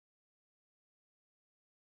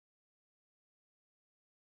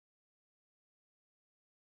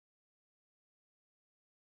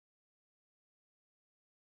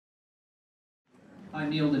I'm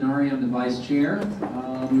Neil Denari. I'm the vice chair of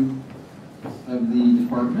the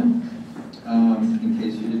department. In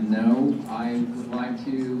case you didn't know, I would like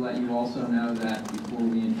to let you also know that before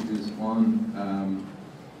we introduce Wonne,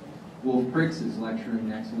 Wonne Ickx is lecturing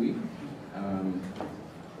next week.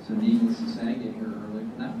 So needless to say, get here early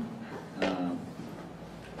for that.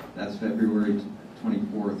 That's February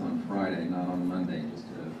 24th on Friday, not on Monday, just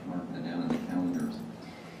to mark that down on the calendars.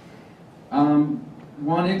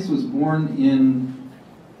 Wonne Ickx was born in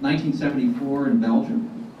 1974 in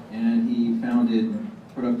Belgium, and he founded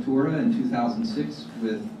Productora in 2006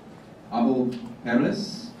 with Abel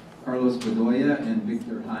Perles, Carlos Bedoya, and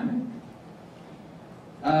Victor Jaime.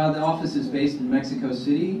 The office is based in Mexico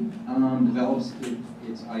City, develops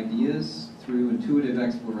its ideas through intuitive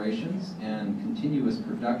explorations and continuous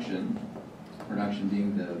production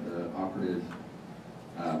being the operative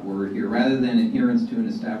word here, rather than adherence to an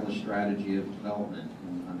established strategy of development.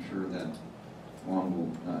 And I'm sure that Wonne will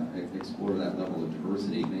explore that level of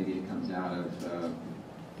diversity. Maybe it comes out of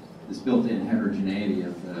this built-in heterogeneity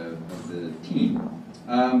of the team.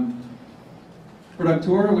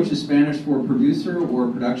 Productora, which is Spanish for producer or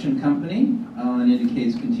production company, and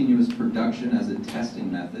indicates continuous production as a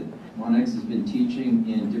testing method. Wonne Ickx has been teaching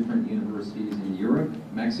in different universities in Europe,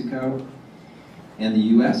 Mexico, and the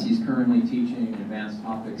US. He's currently teaching an advanced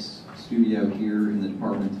topics studio here in the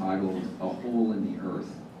department titled A Hole in the Earth.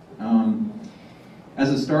 As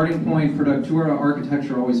a starting point, Productura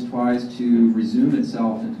architecture always tries to resume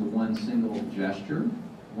itself into one single gesture,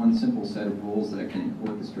 one simple set of rules that can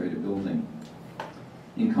orchestrate a building.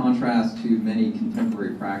 In contrast to many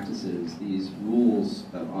contemporary practices, these rules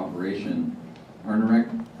of operation are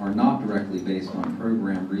not directly based on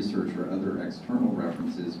program research or other external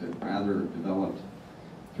references, but rather developed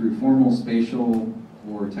through formal spatial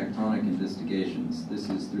or tectonic investigations. This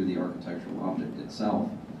is through the architectural object itself.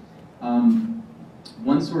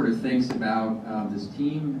 One sort of thinks about this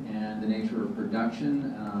team and the nature of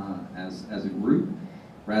production as a group,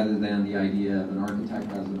 rather than the idea of an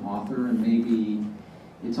architect as an author, and maybe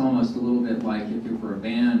it's almost a little bit like if you were a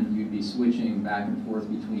band, you'd be switching back and forth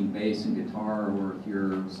between bass and guitar, or if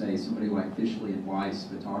you're, say, somebody like Fishley and Weiss,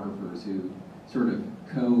 photographers who sort of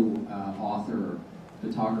co-author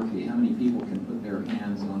photography. How many people can put their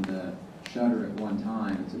hands on the shutter at one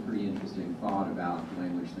time? It's a pretty interesting thought about the way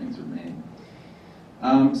in which things are made.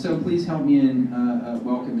 So please help me in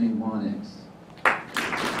welcoming Wonne Ickx.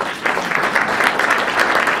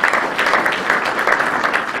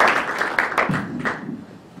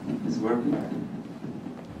 Is it working?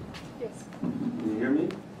 Yes. Can you hear me?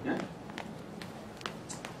 Yeah?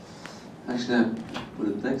 Actually, I put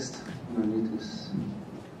a text underneath this.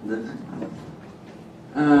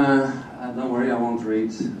 Don't worry, I won't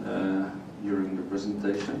read during the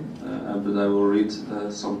presentation, but I will read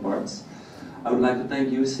some parts. I would like to thank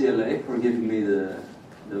UCLA for giving me the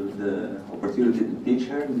opportunity to teach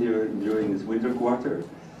here during this winter quarter,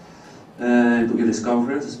 and to give this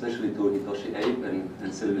conference, especially to Hitoshi Abe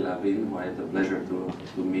and Sylvie Lavin, who I had the pleasure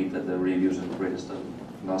to meet at the Reviews in Princeton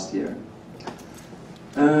last year.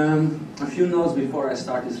 A few notes before I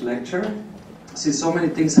start this lecture. Since so many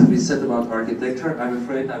things have been said about architecture, I'm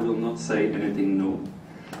afraid I will not say anything new.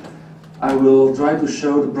 I will try to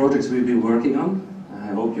show the projects we've been working on.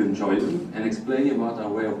 I hope you enjoy them, and explain about our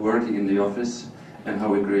way of working in the office and how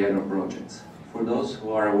we create our projects. For those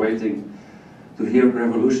who are waiting to hear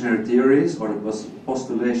revolutionary theories or the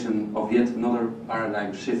postulation of yet another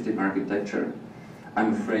paradigm shift in architecture,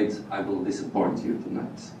 I'm afraid I will disappoint you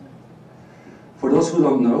tonight. For those who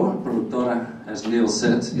don't know, Productora, as Neil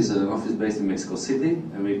said, is an office based in Mexico City,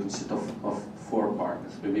 and we consist of 4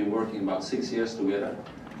 partners. We've been working about 6 years together.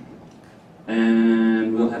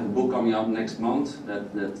 And we'll have a book coming out next month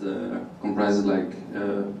that comprises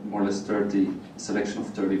more or less selection of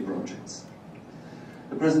 30 projects.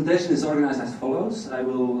 The presentation is organized as follows. I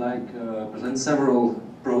will present several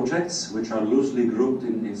projects which are loosely grouped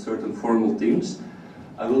in certain formal themes.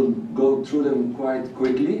 I will go through them quite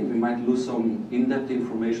quickly. We might lose some in-depth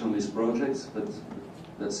information on these projects, but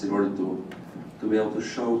that's in order to be able to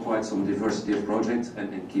show quite some diversity of projects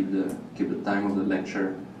and keep the time of the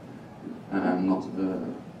lecture not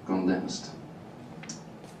condensed.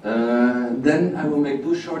 Then I will make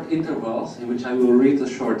 2 short intervals in which I will read a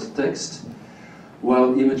short text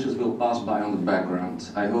while images will pass by on the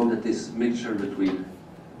background. I hope that this mixture between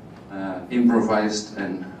improvised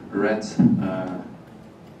and read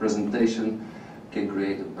presentation can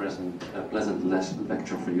create a pleasant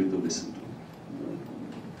lecture for you to listen to.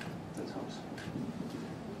 Let's hope so.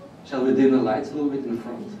 Shall we dim the lights a little bit in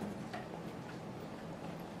front?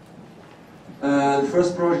 The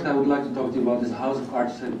first project I would like to talk to you about is House of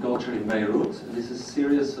Arts and Culture in Beirut. This is a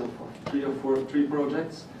series of three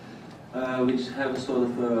projects which have a sort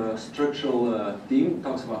of structural theme. It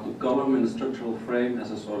talks about the column and the structural frame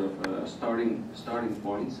as a sort of starting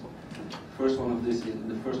point. The first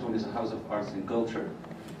one is a House of Arts and Culture.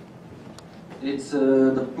 It's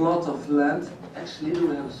the plot of land. Actually,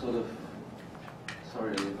 we have a sort of,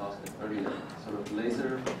 sorry, I asked it earlier, sort of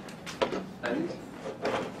laser edit.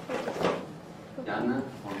 Jana?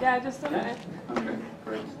 Yeah, just a minute. Okay,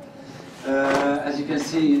 great. As you can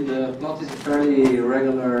see, the plot is a fairly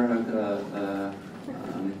regular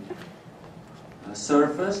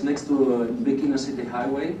surface next to a big inner city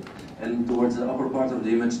highway, and towards the upper part of the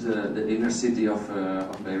image, the inner city of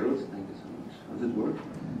Beirut. Thank you so much. Does it work?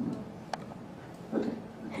 Okay.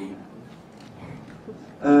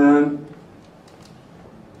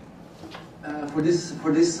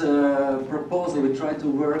 For this proposal, we tried to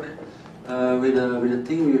work with a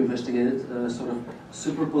team we investigated, sort of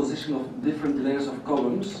superposition of different layers of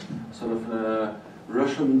columns, sort of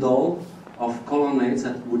Russian doll of colonnades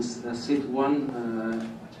that would sit one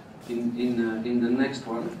in the next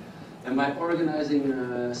one. And by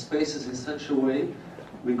organizing spaces in such a way,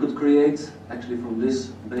 we could create, actually from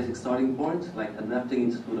this basic starting point, like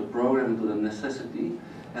adapting it to the program, to the necessity,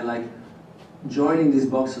 and like joining these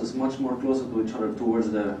boxes much more closer to each other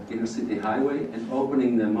towards the inner city highway and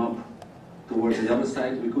opening them up towards the other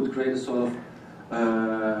side, we could create a sort of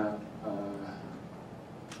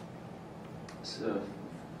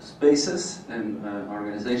spaces and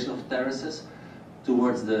organization of terraces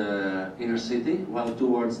towards the inner city, while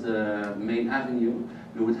towards the main avenue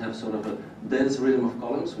we would have sort of a dense rhythm of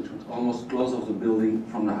columns which would almost close off the building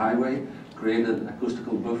from the highway, create an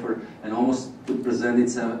acoustical buffer, and almost would present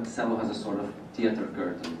itself as a sort of theater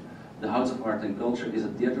curtain. The House of Art and Culture is a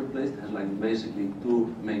theater place. It has like basically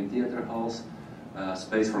two main theater halls,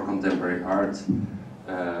 space for contemporary art,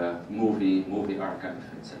 movie archive,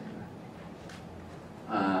 etc.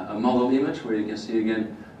 A model image where you can see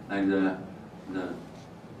again like the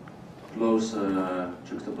close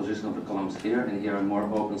juxtaposition of the columns here, and here a more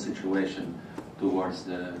open situation towards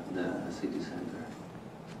the city center.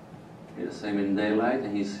 Okay, the same in daylight,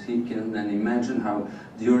 and he can then imagine how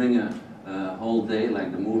during a whole day,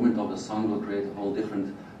 like the movement of the sun will create a whole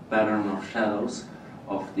different pattern of shadows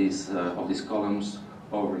of these columns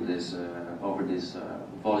over these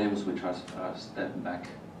volumes which are stepped back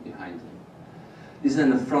behind them. This is then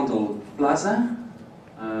the frontal plaza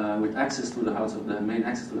with access to the main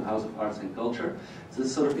access to the House of Arts and Culture. It's a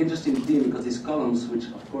sort of interesting theme because these columns, which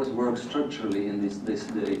of course work structurally in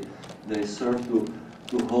they serve to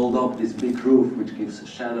hold up this big roof which gives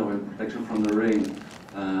shadow and protection from the rain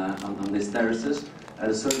on these terraces. At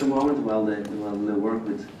a certain moment, while they work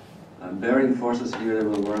with bearing forces, here they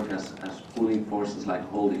will work as pulling forces, like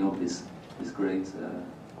holding up this great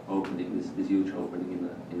opening, this huge opening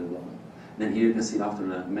in the wall. Then here you can see after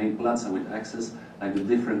the main plaza with access, like the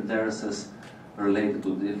different terraces related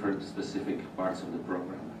to different specific parts of the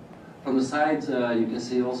program. From the side, you can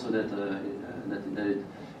see also that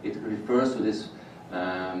it refers to this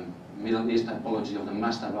Middle East typology of the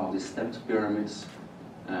mastaba, of these stepped pyramids.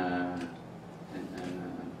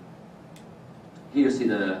 Here you see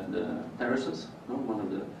the terraces, no? One of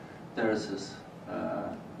the terraces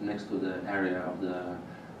next to the area of the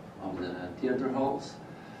theater halls.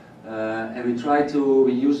 And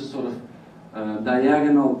we use a sort of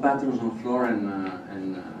diagonal patterns on floor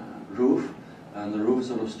and roof. And the roof is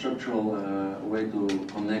sort of structural way to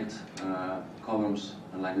connect columns,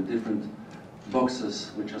 like the different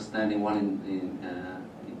boxes which are standing one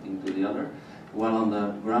into the other. While on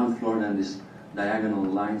the ground floor, then these diagonal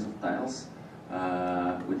lines of tiles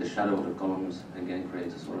with the shadow of the columns again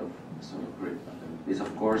creates a sort of grid pattern. This,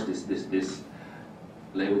 of course, this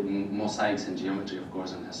lay with mosaics and geometry, of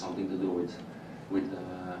course, and has something to do with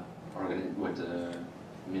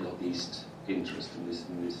Middle East interest in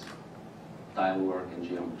this tile work and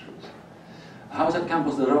geometries. A house at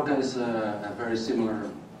Campos de Roca is a very similar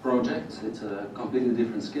project. It's a completely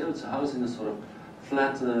different scale. It's a house in a sort of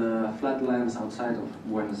flatlands outside of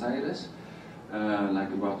Buenos Aires,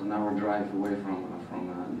 like about an hour drive away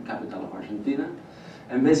from the capital of Argentina.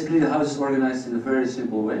 And basically the house is organized in a very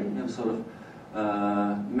simple way. You have sort of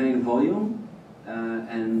main volume,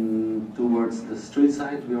 and towards the street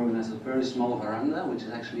side we organize a very small veranda, which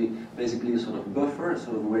is actually basically a sort of buffer, a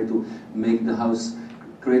sort of way to make the house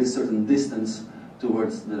create a certain distance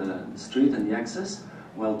towards the street and the access,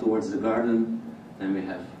 while towards the garden then we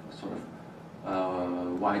have sort of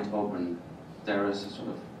wide open terrace, a sort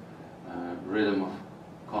of rhythm of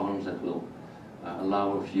columns that will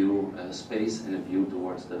allow a view, space and a view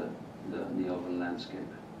towards the the open landscape.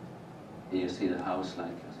 Here you see the house like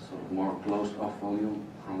a sort of more closed off volume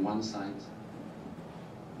from one side,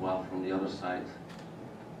 while from the other side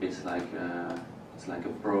it's like a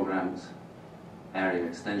programmed area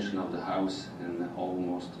extension of the house and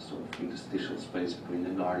almost a sort of interstitial space between the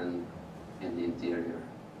garden and the interior.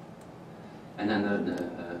 And then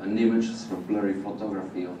an image, sort of blurry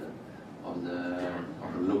photography of the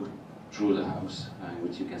look through the house, in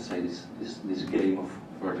which you can say this game of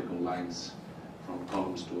vertical lines from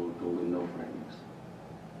columns to window framings.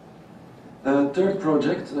 Third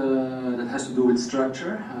project that has to do with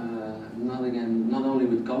structure, not only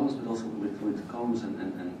with columns but also with columns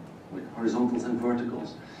and with horizontals and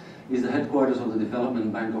verticals, is the headquarters of the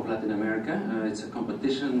Development Bank of Latin America. It's a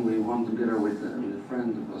competition we won together with a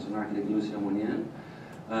friend who was an architect, Wonne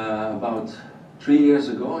Ickx, about 3 years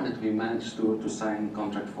ago, and that we managed to sign a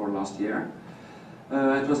contract for last year.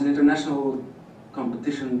 It was an international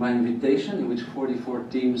competition by invitation in which 44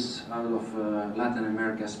 teams out of Latin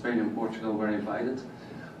America, Spain and Portugal were invited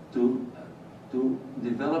to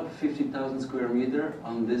develop 50,000 square meter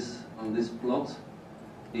on this plot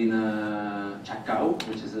in Chacao,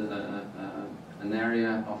 which is an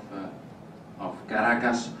area of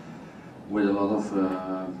Caracas with a lot of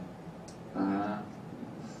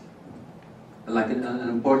like an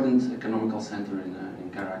important economical center in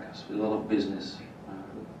Caracas with a lot of business.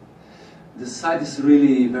 The site is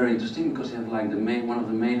really very interesting because you have like one of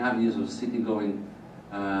the main avenues of the city going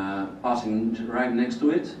passing right next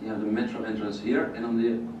to it. You have the metro entrance here, and on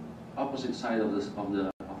the opposite side of the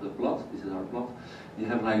plot, this is our plot, you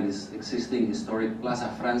have like this existing historic Plaza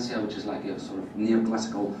Francia, which is like a sort of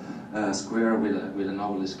neoclassical square with an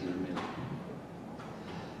obelisk in the middle.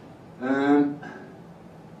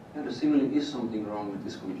 Yeah, there seemingly is something wrong with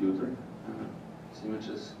this computer. These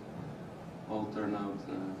images all turn out.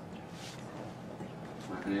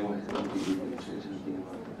 Anyway, I don't think we can change anything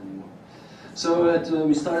about it anymore. So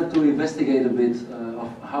we started to investigate a bit of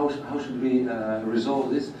how should we resolve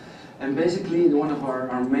this. And basically, one of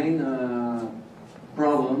our main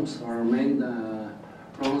problems,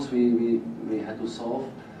 we had to solve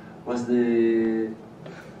was to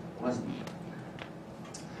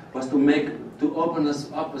open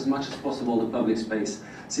us up as much as possible the public space.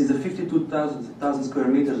 Since the 52,000 square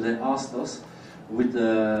meters they asked us, with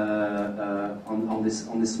on this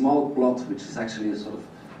small plot, which is actually a sort of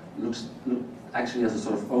looks actually as a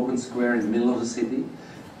sort of open square in the middle of the city.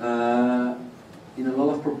 In a lot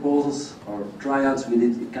of proposals or tryouts we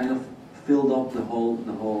did, it kind of filled up the whole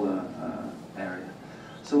area.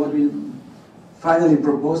 So what we finally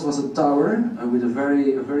proposed was a tower with a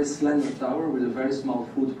very slender tower with a very small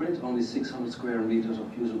footprint, only 600 square meters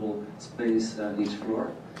of usable space each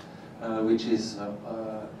floor, which is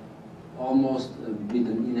almost a bit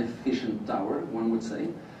an inefficient tower, one would say.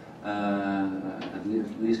 At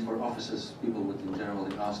least for offices, people would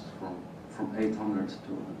generally ask from 800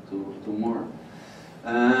 to more.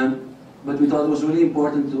 But we thought it was really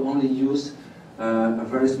important to only use a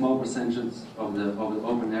very small percentage of the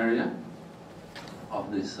open area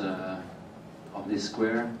of this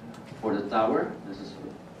square for the tower. There's a sort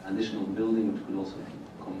of additional building which could also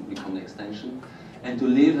become the extension, and to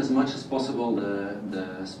leave as much as possible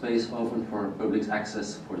the space open for public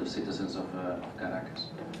access for the citizens of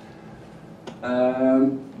Caracas.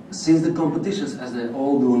 Since the competitions, as they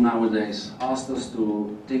all do nowadays, asked us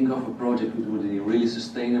to think of a project which would be really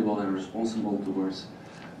sustainable and responsible towards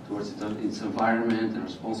its environment and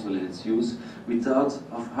responsible in its use, we thought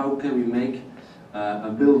of how can we make a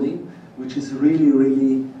building which is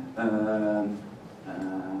really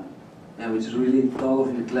which is really thought of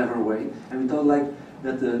in a clever way. And we thought like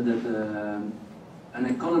that an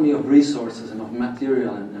economy of resources and of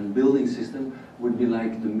material and building system would be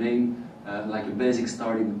like the main, like a basic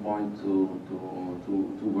starting point to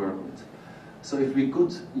work with. So if we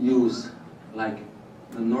could use like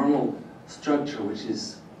the normal structure which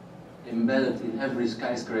is embedded in every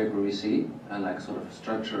skyscraper we see, like sort of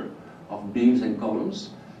structure of beams and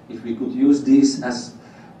columns, if we could use these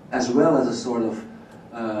as well as a sort of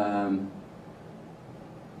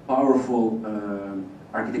powerful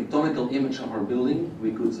architectonical image of our building,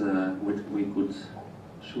 we could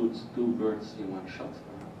shoot two birds in one shot.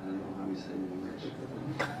 I don't know how we say it in English.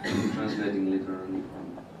 I'm translating literally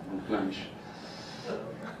from Flemish.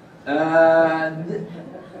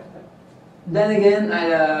 Then again,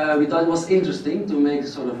 we thought it was interesting to make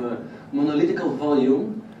sort of a monolithical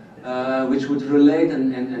volume which would relate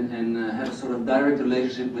and have a sort of direct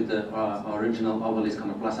relationship with the original obelisk on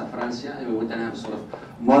the Plaza Francia, and we would then have a sort of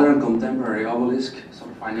modern contemporary obelisk,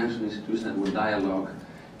 sort of financial institution that would dialogue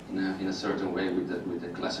in a certain way with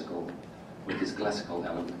this classical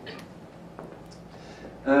element.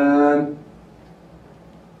 We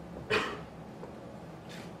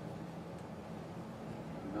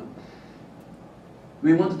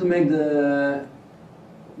wanted to make the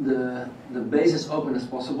base as open as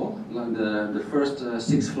possible, like the first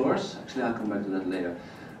 6 floors. Actually, I'll come back to that later.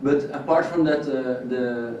 But apart from that,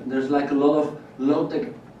 there's like a lot of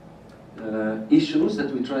low-tech issues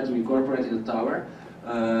that we try to incorporate in the tower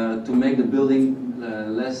to make the building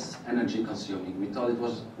less energy consuming. We thought it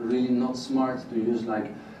was really not smart to use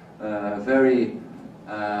like very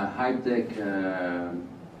high-tech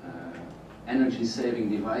energy-saving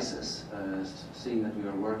devices, seeing that we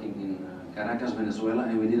are working in Caracas, Venezuela,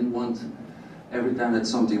 and we didn't want every time that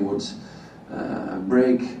something would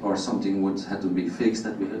break or something would have to be fixed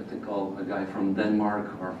that we had to call a guy from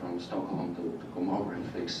Denmark or from Stockholm to come over and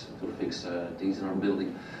fix things in our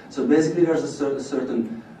building. So basically there's a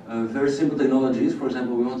certain very simple technologies. For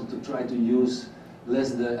example, we wanted to try to use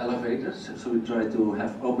less the elevators, so we try to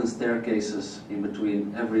have open staircases in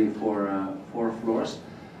between every four floors,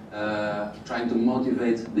 trying to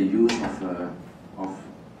motivate the use of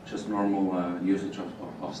just normal usage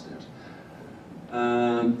of stairs.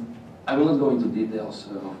 I will not go into details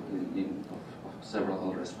of several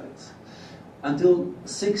other aspects. Until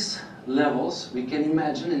 6 levels, we can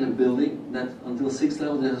imagine in a building that until 6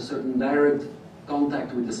 levels there's a certain direct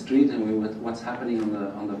contact with the street and with what's happening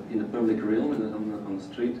in the public realm on the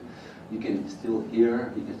street. You can still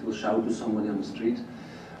hear, you can still shout to somebody on the street.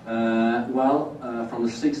 While from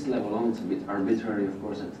the 6th level on, it's a bit arbitrary, of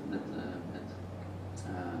course, at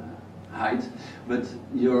height, but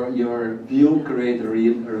your view creates a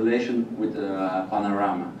relation with the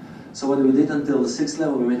panorama. So what we did until the 6th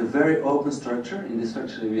level, we made a very open structure. In this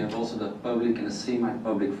structure, we have also the public and the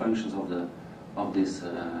semi-public functions of this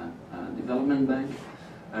development bank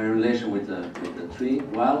in relation with the tree.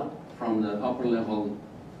 While from the upper level,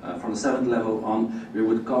 from the 7th level on, we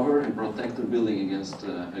would cover and protect the building against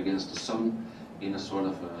the sun in a sort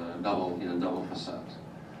of double facade.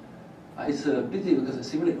 It's a pity because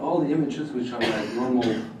seemingly all the images, which are like normal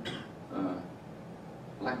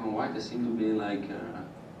black and white, they seem to be like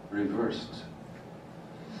reversed.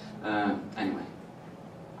 Anyway,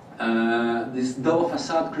 this double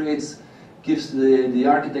facade gives the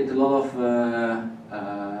architect a lot of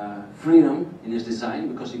freedom in his design,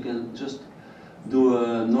 because you can just do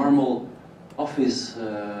a normal office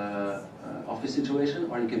situation,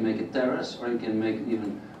 or you can make a terrace, or you can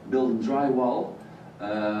build a drywall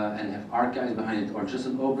and have archives behind it, or just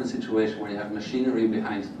an open situation where you have machinery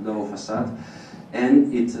behind the double facade,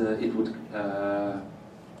 and it would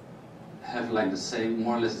have like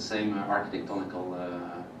more or less the same architectonical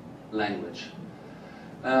language.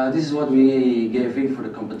 This is what we gave in for the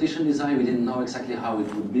competition design. We didn't know exactly how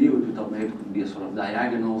it would be. We thought maybe it could be a sort of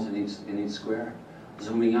diagonals in each square.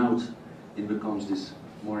 Zooming out, it becomes this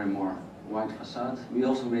more and more white facade. We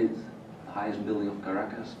also made the highest building of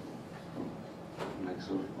Caracas. Makes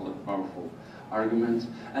sort of a powerful argument.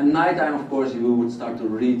 At nighttime, of course, you would start to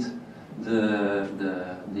read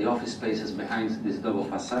the office spaces behind this double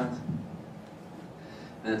facade.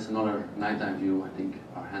 And it's another nighttime view. I think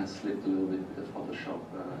our hands slipped a little bit with the Photoshop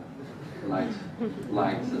light,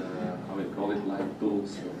 how we call it, light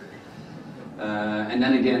tools. And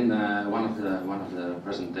then again, one of the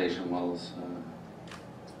presentation models.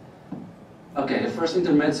 Okay, the first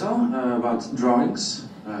intermezzo about drawings.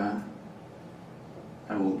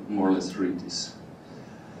 I will more or less read this.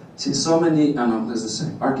 Since so many, there's the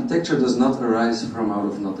same. Architecture does not arise from out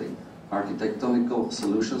of nothing. Architectonical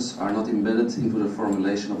solutions are not embedded into the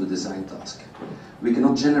formulation of the design task. We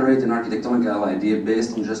cannot generate an architectonical idea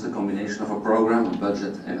based on just a combination of a program, a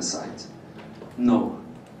budget, and a site. No.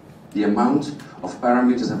 The amount of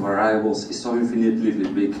parameters and variables is so infinitely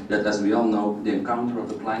big that, as we all know, the encounter of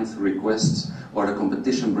the client's requests or the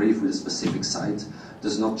competition brief with a specific site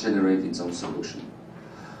does not generate its own solution.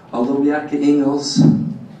 Although Bjarke Ingels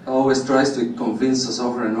always tries to convince us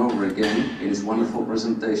over and over again in his wonderful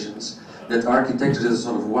presentations that architecture is a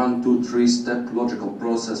sort of 1, 2, 3 step logical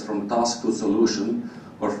process from task to solution,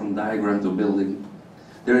 or from diagram to building,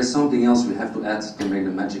 there is something else we have to add to make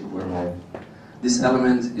the magic work. This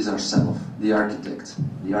element is ourself, the architect's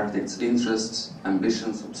interests,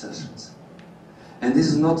 ambitions, obsessions. And this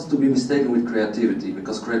is not to be mistaken with creativity,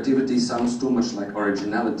 because creativity sounds too much like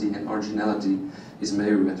originality, and originality is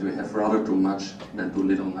maybe what we have rather too much than too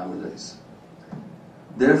little nowadays.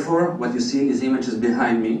 Therefore, what you see in these images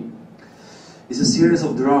behind me is a series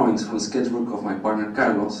of drawings from the sketchbook of my partner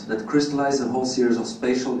Carlos that crystallize a whole series of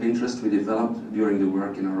spatial interests we developed during the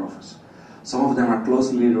work in our office. Some of them are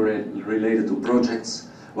closely related to projects,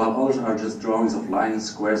 while others are just drawings of lines,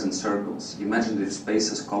 squares and circles, imaginative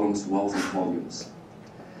spaces, columns, walls and volumes.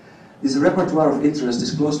 This repertoire of interest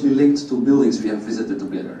is closely linked to buildings we have visited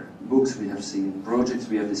together, books we have seen, projects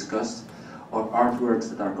we have discussed, or artworks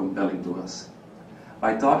that are compelling to us.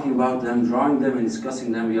 By talking about them, drawing them, and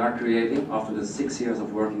discussing them, we are creating, after the 6 years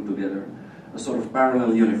of working together, a sort of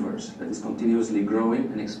parallel universe that is continuously growing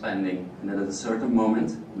and expanding, and that at a certain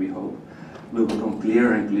moment, we hope, will become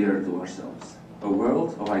clearer and clearer to ourselves. A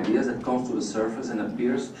world of ideas that comes to the surface and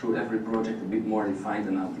appears through every project a bit more defined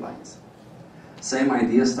and outlined. Same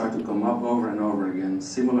ideas start to come up over and over again.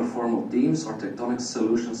 Similar formal themes or tectonic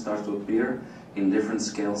solutions start to appear in different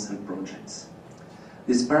scales and projects.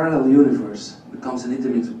 This parallel universe becomes an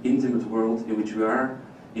intimate world in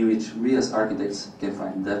which we as architects can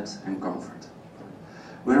find depth and comfort.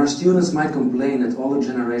 When our students might complain that older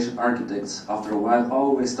generation architects, after a while,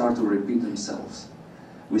 always start to repeat themselves,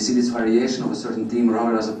 we see this variation of a certain theme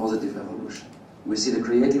rather as a positive evolution. We see the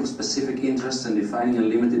creating of specific interests and defining a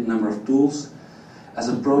limited number of tools as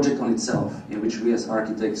a project on itself, in which we as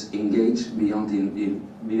architects engage beyond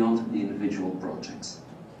the individual projects.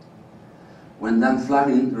 When Dan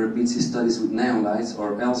Flavin repeats his studies with neon lights,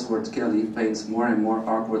 or Ellsworth Kelly paints more and more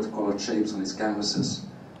awkward colored shapes on his canvases,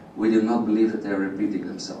 we do not believe that they are repeating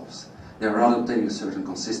themselves. They are rather obtaining a certain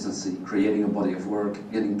consistency, creating a body of work,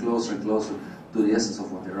 getting closer and closer to the essence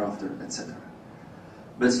of what they're after, etc.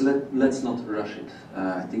 But let's not rush it.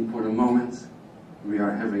 I think for the moment we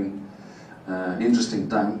are having an interesting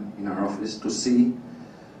time in our office to see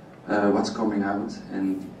what's coming out,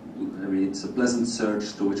 and I mean, it's a pleasant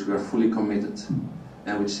search to which we are fully committed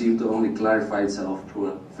and which seems to only clarify itself through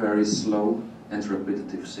a very slow and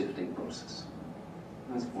repetitive sifting process.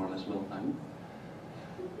 That's more or less well timed.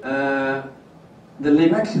 The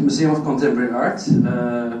LIMEC, Museum of Contemporary Art,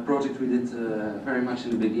 a project we did very much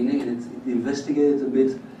in the beginning, and it investigated a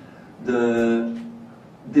bit the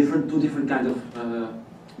two different kind of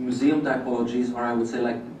museum typologies, or I would say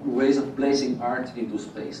like ways of placing art into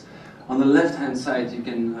space. On the left-hand side, you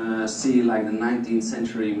can see like the 19th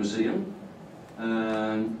century museum.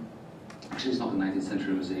 Actually, it's not a 19th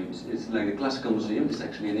century museum. It's like a classical museum. It's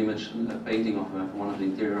actually an image, a painting of one of the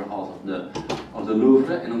interior halls of the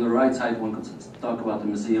Louvre. And on the right side, one could talk about the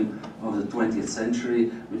museum of the 20th century,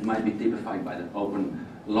 which might be typified by the open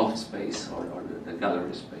loft space or the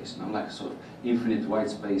gallery space. Now, like a sort of infinite white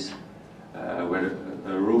space where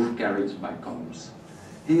a roof carried by columns.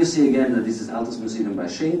 Here you see again that this is Altes Museum by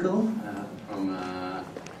Schinkel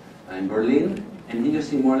in Berlin. And here you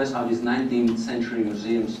see more or less how these 19th century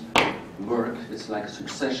museums work. It's like a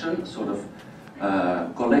succession, sort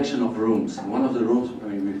of collection of rooms. In one of the rooms, I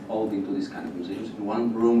mean, we've all been to these kind of museums. In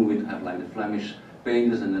one room we'd have like the Flemish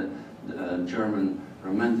painters and the German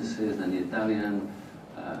romanticists and the Italian,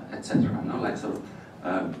 etc. No? Like sort of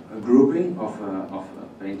a grouping of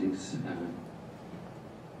paintings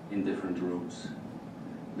in different rooms.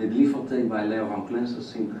 The glyphothèque by Leo van Klensen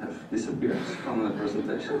seems to have disappeared from the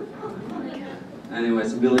presentation. Anyway,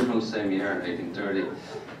 it's a building from the same year, 1830.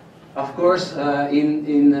 Of course,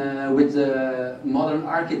 with modern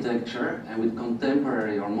architecture and with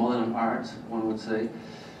contemporary or modern art, one would say,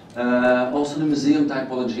 also the museum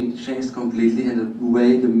typology changed completely, and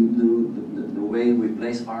the way we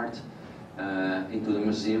place art into the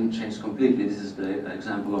museum changed completely. This is the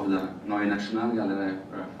example of the Neue Nationalgalerie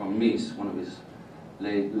from Mies, one of his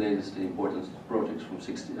latest important projects from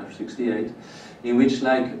 68, in which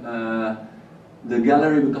like the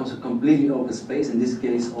gallery becomes a completely open space, in this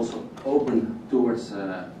case also open towards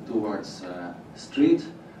street,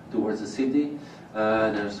 towards the city.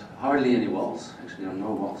 There's hardly any walls, actually there are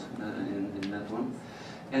no walls in that one.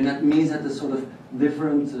 And that means that the sort of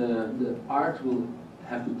different, the art will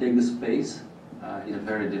have to take the space in a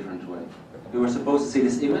very different way. We were supposed to see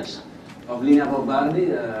this image of Lina Bobardi,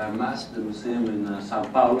 MAS, the museum in Sao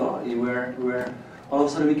Paulo, where all of a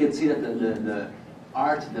sudden we can see that the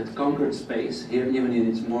art that conquered space, here even in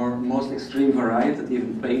its most extreme variety,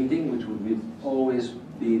 even painting, which would be always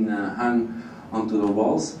been hung onto the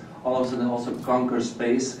walls, all of a sudden also conquers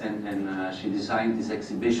space, and she designed this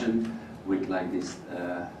exhibition with like this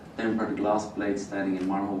tempered glass plates standing in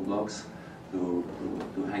marble blocks to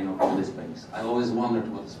hang up on this space. I always wondered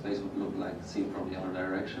what the space would look like seen from the other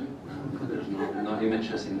direction, but there's no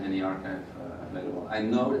images in any archive available. I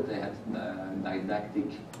know that they had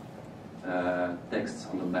didactic texts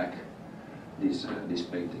on the back, these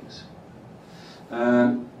paintings.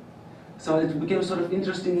 So it became a sort of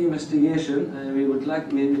interesting investigation, and we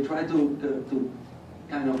try to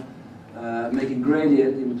kind of make a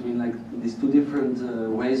gradient in between like these two different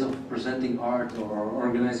ways of presenting art or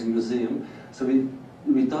organizing a museum. So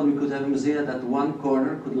we thought we could have a museum that at one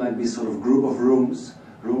corner could like be sort of group of rooms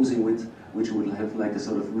rooms in which would have like a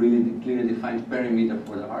sort of really clearly defined perimeter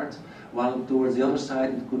for the art, while towards the other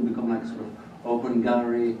side it could become like a sort of open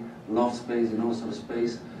gallery, loft space, you know, sort of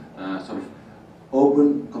space, sort of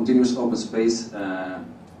open, continuous open space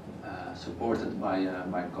supported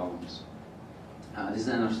by columns. This is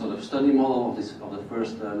then a sort of study model of the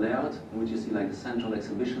first layout, in which you see like the central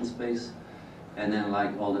exhibition space, and then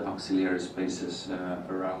like all the auxiliary spaces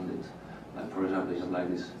around it. Like for example, you have like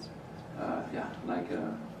this,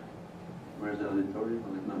 where's the auditorium?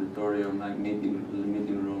 Like an auditorium, like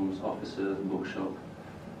meeting rooms, offices, bookshop,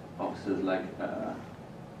 offices, like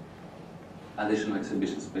additional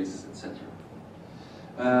exhibition spaces, etc.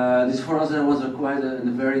 This for us then was quite a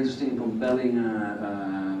very interesting, compelling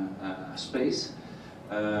space,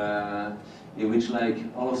 in which like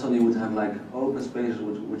all of a sudden you would have like open spaces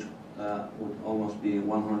which would almost be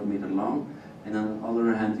 100 meters long, and on the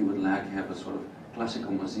other hand you would like have a sort of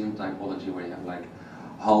classical museum typology where you have like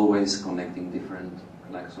hallways connecting different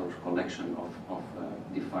like sort of collection of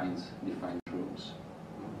defined rooms.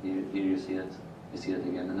 Here you see it. You see it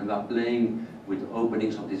again. And about playing with the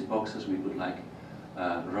openings of these boxes, we could like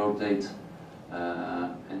rotate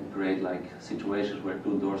and create like situations where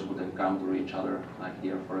two doors would encounter each other, like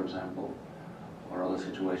here, for example, or other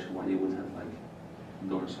situations where you would have like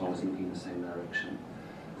doors always looking in the same direction.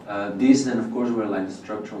 These then, of course, were like the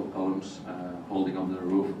structural columns holding up the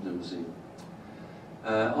roof of the museum.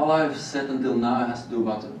 All I've said until now has to do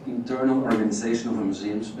about the internal organization of a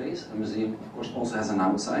museum space. A museum, of course, also has an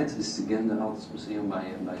outside. This is again the Altes Museum by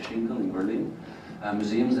Schinkel in Berlin.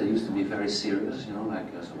 Museums, they used to be very serious, you know,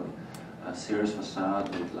 like a sort of a serious facade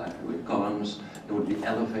with columns. They would be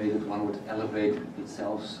elevated. One would elevate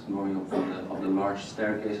itself, going up of the large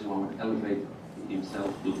staircases. One would elevate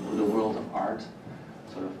himself to the world of art,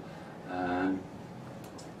 sort of,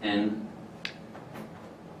 and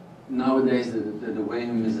nowadays, the way a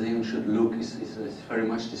museum should look is very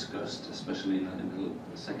much discussed, especially in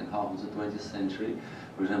the second half of the 20th century.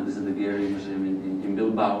 For example, this is the Gehry Museum in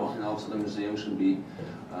Bilbao, and also the museum should be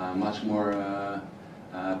much more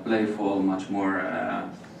playful, much more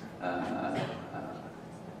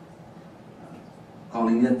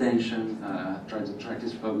calling the attention, trying to attract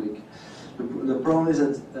its public. The problem is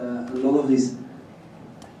that a lot of these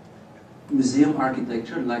museum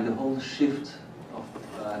architecture, like the whole shift of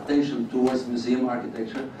attention towards museum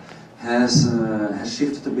architecture, has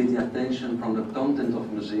shifted a bit the attention from the content of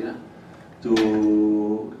musea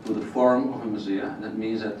to the form of a musea. That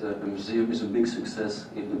means that a museum is a big success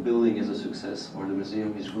if the building is a success, or the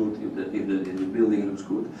museum is good if the building looks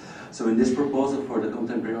good. So in this proposal for the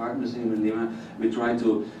Contemporary Art Museum in Lima, we try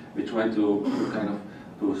to kind of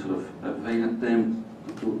to sort of a vain attempt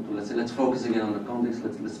to let's say, let's focus again on the context.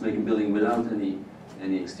 Let's make a building without any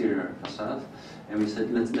exterior facade, and we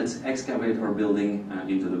said let's excavate our building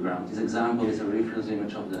into the ground. This example is a reference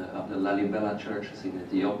image of the Lalibela churches in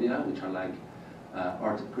Ethiopia, which are like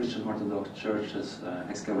Christian Orthodox churches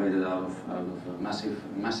excavated out of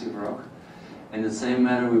massive rock. In the same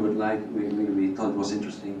manner, we thought it was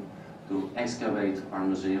interesting to excavate our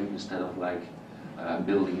museum instead of like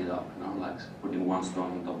building it up, you know, like putting one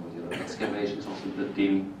stone on top of the other. Excavation is also the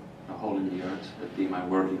theme, A Hole in the Earth, the theme I'm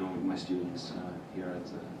working on with my students here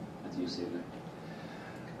at UCLA.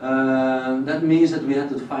 That means that we had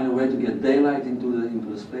to find a way to get daylight into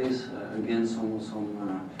the space. Again,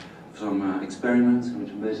 some experiments in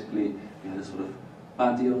which basically we had a sort of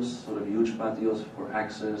patios, sort of huge patios for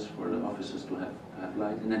access, for the officers to have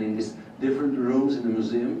light. And then in these different rooms in the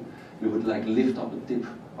museum, we would like lift up the tip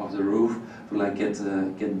of the roof to like get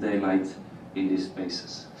daylight in these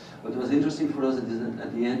spaces. What was interesting for us is that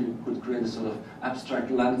at the end we could create a sort of abstract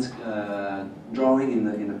drawing in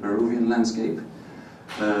the Peruvian landscape,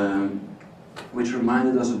 which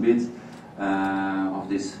reminded us a bit of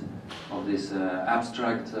this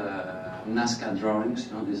abstract Nazca drawings.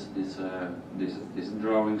 You know, these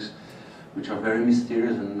drawings, which are very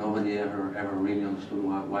mysterious and nobody ever really understood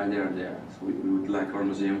why they are there. So we would like our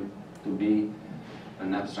museum to be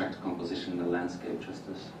an abstract composition in the landscape, just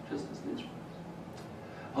as this one.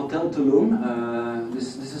 Hotel Tulum.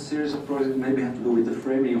 This is a series of projects that maybe have to do with the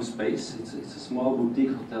framing of space. It's a small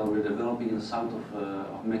boutique hotel we're developing in the south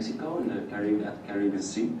of Mexico, in the Caribbean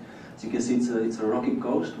Sea. As you can see, it's a rocky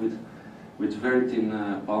coast with very thin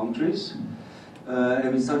palm trees.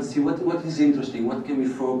 And we started to see what is interesting, what can we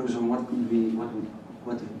focus on,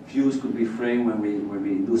 what views could be framed when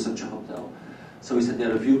we do such a hotel. So we said, yeah,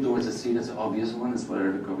 the view towards the sea, that's the obvious one. That's where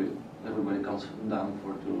everybody comes down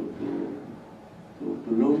to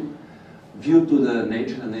Tulum. view to the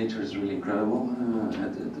nature is really incredible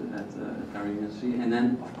at Caribbean Sea. And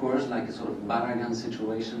then, of course, like a sort of Barragan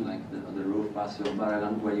situation, like the roof patio of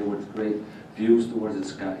Barragan, where you would create views towards the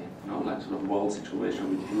sky, you know, like sort of walled situation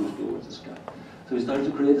with views towards the sky. So we started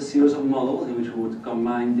to create a series of models in which we would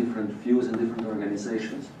combine different views and different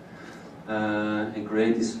organizations and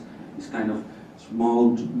create this kind of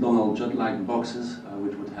small Donald Judd-like boxes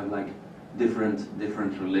which would have like different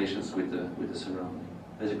relations with the surrounding.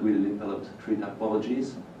 Basically, we developed 3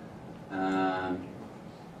 typologies,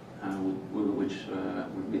 which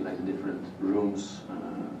would be like different rooms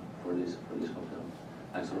for this hotel,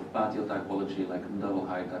 like sort of patio typology, like double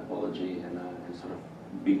height typology, and sort of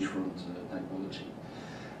beachfront typology.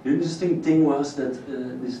 The interesting thing was that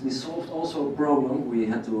this solved also a problem we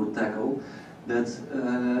had to tackle, that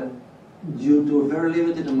due to a very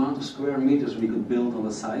limited amount of square meters we could build on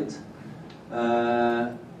the site.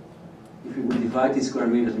 If we would divide these square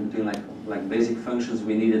meters between like basic functions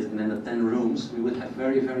we needed and then the 10 rooms, we would have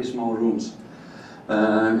very, very small rooms.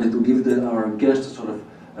 And to give our guests a sort of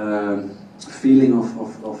feeling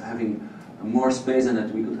of having more space than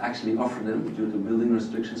that we could actually offer them due to building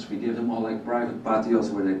restrictions, we gave them all like private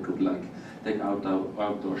patios where they could like take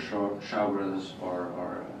outdoor showers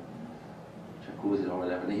or jacuzzis or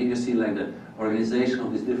whatever. And here you see like the organization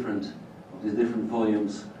of these different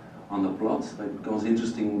volumes on the plot. It becomes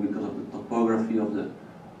interesting because of the topography of the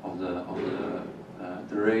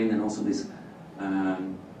terrain, and also these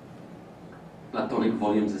platonic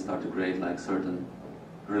volumes. They start to create like certain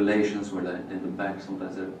relations where in the back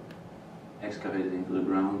sometimes they're excavated into the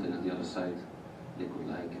ground, and at the other side they could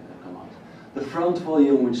like come out. The front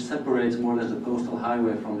volume, which separates more or less the coastal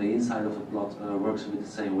highway from the inside of the plot, works with the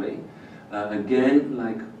same way. Again,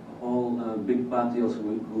 like all big patios,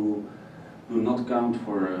 who do not count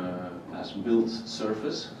for as built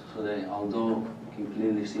surface. So they, although you can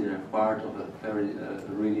clearly see they're part of a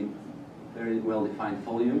really very well-defined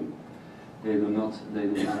volume, they do not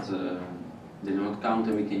count,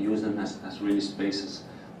 and we can use them as really spaces,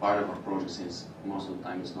 part of our project, since most of the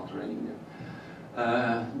time it's not raining there.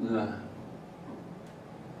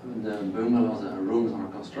 The bungalows are rooms under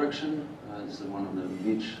construction. This is one of the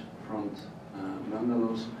beachfront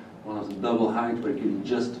bungalows, one of the double height where you can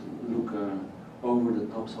just look over the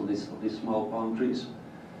tops of these small palm trees,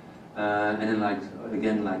 and then like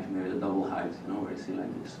again like maybe the double height, you know, where you see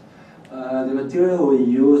like this. The material we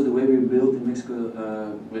use, the way we built in Mexico,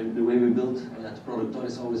 the way we built at Productora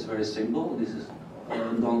is always very simple. This is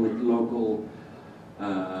done with local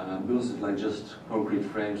builds, like just concrete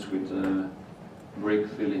frames with brick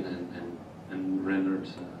filling and rendered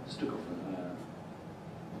stucco.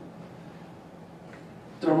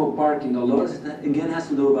 Thermal park in Dolores, again, has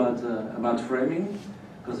to do about framing,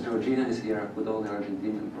 because Georgina is here with all the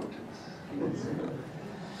Argentinian projects.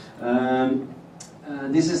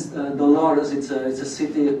 This is Dolores. It's a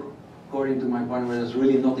city, according to my partner, where there's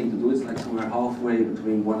really nothing to do. It's like somewhere halfway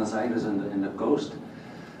between Buenos Aires and the coast.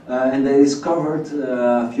 And they discovered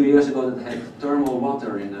a few years ago that they had thermal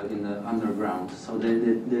water in the underground. So they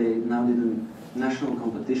now did a national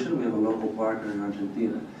competition. We have a local partner in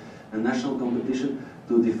Argentina. A national competition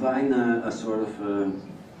to define a sort of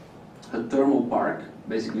a thermal park,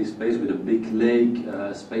 basically space with a big lake,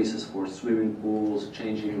 spaces for swimming pools,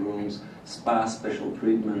 changing rooms, spa, special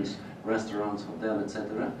treatments, restaurants, hotel,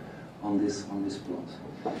 etc. on this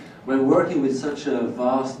plot. When working with such a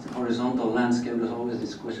vast horizontal landscape, there's always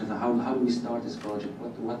this question: how do we start this project?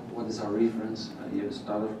 What is our reference? You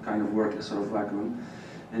start kind of work a sort of vacuum.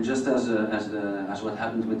 And just as what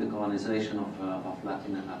happened with the colonization of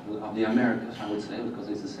the Americas, I would say, because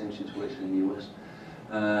it's the same situation in the US.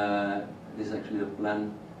 This is actually a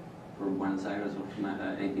plan for Buenos Aires of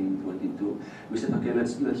 1822. We said, okay,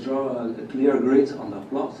 let's draw a clear grid on the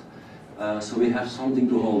plot, so we have something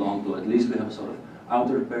to hold on to. At least we have a sort of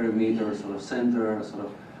outer perimeter, sort of center, sort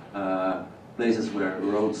of places where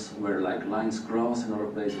roads, where like lines cross, and other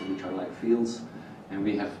places which are like fields, and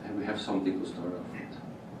we have something to start off with.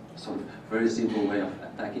 Sort of very simple way of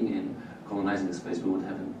attacking and colonizing the space. We would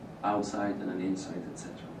have an outside and an inside,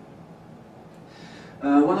 etc.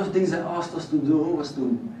 One of the things they asked us to do was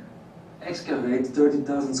to excavate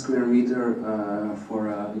 30,000 square meter for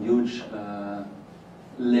a huge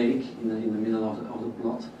lake in the middle of the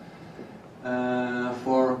plot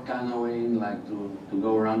for canoeing, like to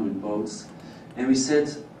go around with boats. And we said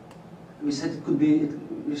it could be.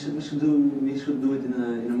 We should do it in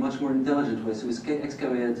a much more intelligent way. So we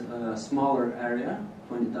excavated a smaller area,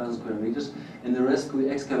 20,000 square meters, and the rest we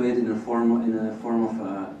excavated in a form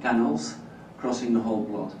of canals crossing the whole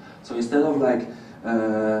plot. So instead of like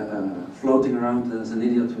floating around as an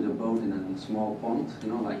idiot with a boat in a small pond, you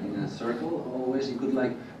know, like in a circle. Always, you could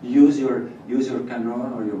like use your canoe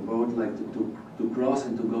or your boat like to cross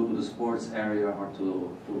and to go to the sports area or to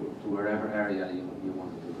wherever area you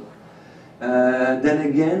wanted to go. Then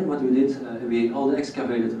again, what we did, we all the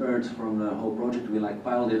excavated earth from the whole project, we like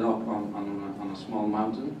piled it up on a small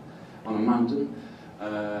mountain,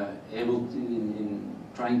 able to, in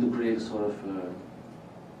trying to create a sort of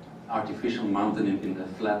artificial mountain in the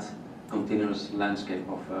flat, continuous landscape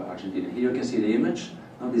of Argentina. Here you can see the image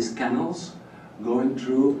of these canals going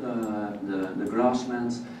through the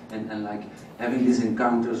grasslands and like having these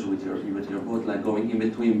encounters with your boat, like going in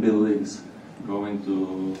between buildings, going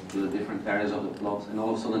to the different areas of the plot, and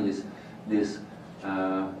all of a sudden this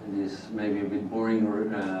maybe a bit boring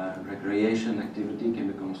recreation activity can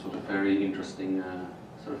become sort of very interesting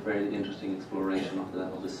exploration of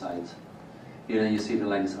the site. Here you see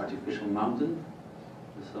like this artificial mountain,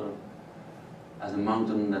 sort of as a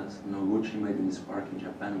mountain that Noguchi made in this park in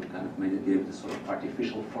Japan. We kind of gave it a sort of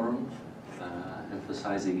artificial form,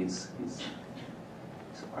 emphasizing its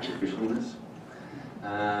artificialness.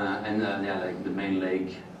 Yeah, like the main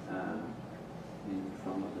lake in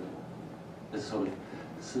front of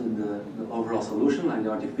the overall solution, like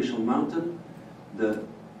the artificial mountain, the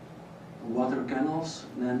water canals.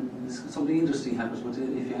 Then something interesting happens. But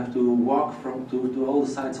if you have to walk to all the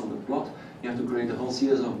sides of the plot, you have to create a whole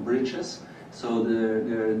series of bridges. So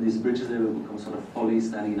these bridges, they will become sort of polys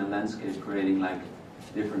standing in a landscape, creating like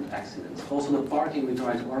different accidents. Also the parking we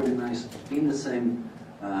try to organize in the same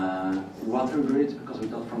water grid, because we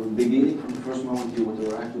thought from the beginning, from the first moment you would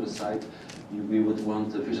arrive to the site, we would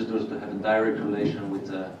want the visitors to have a direct relation with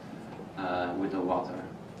the water.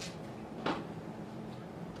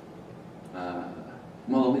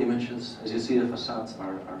 Model images, as you see, the facades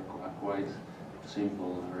are quite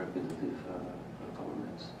simple, repetitive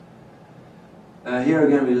comments. Here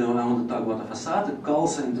again, I want to talk about the facade, the call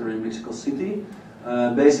center in Mexico City.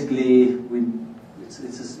 Basically,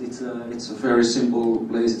 it's a very simple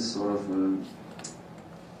place. It's sort of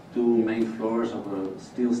two main floors of a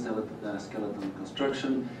steel skeleton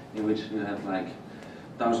construction, in which you have like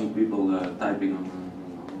 1,000 people typing on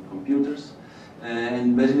computers.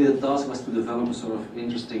 And basically, the task was to develop a sort of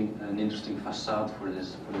interesting facade for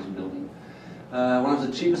this building. One of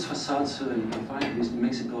the cheapest facades you can find in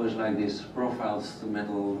Mexico is like these profiled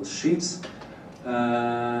metal sheets,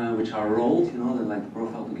 which are rolled. You know, they're like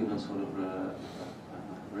profile to give them sort of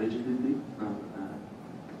rigidity,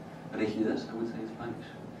 rigidez, I would say in Spanish.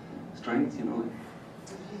 Strength, you know,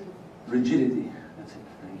 rigidity. That's it.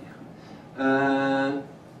 Thank you.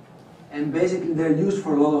 And basically, they're used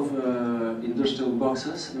for a lot of industrial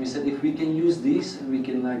boxes. And we said if we can use these, and we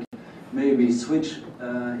can like maybe switch,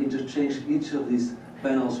 interchange each of these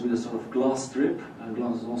panels with a sort of glass strip.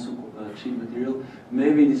 Glass is also a cheap material.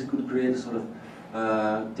 Maybe this could create a sort of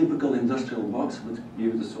typical industrial box, but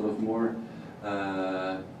give it a sort of more,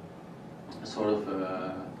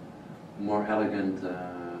 more elegant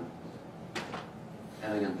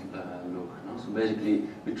look. No? So basically,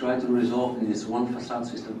 we try to resolve in this one facade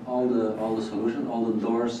system all the solution, all the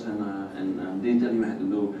doors and detailing we had to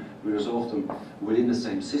do. We resolved them within the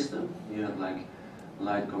same system. You had like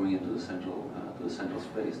light coming into the central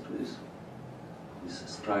space through these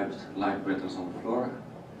striped light patterns on the floor,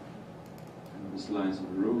 and these lines on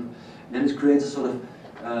the roof. Then it creates a sort of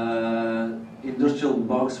industrial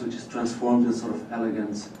box which is transformed in sort of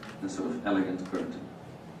elegant curtain.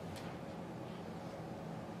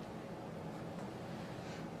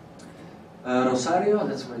 Rosario,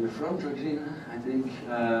 that's where you're from, Georgina, I think.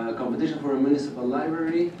 A competition for a municipal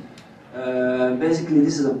library. Basically,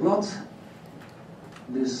 this is a plot.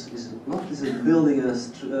 This is building a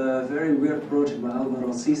very weird project by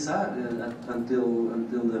Álvaro Sisa until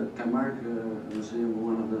the Camargue Museum,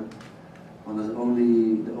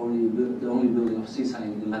 the only building of Sisa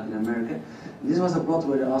in Latin America. This was a plot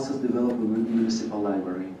where they asked us to develop a municipal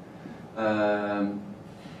library.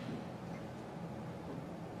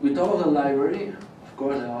 We thought of the library. Of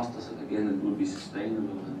course, they asked us again it would be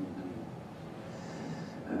sustainable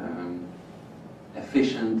and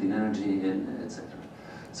efficient in energy and etc.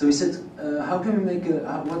 So we said, how can we make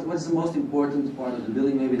what is the most important part of the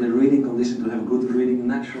building? Maybe the reading condition, to have good reading,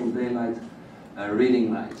 natural daylight,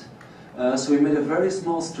 reading light. So we made a very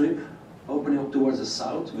small strip opening up towards the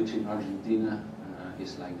south, which in Argentina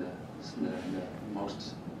is like the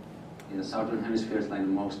most, in the southern hemisphere, is like the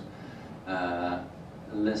most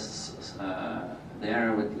less the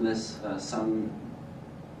area with less sun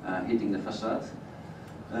hitting the facade.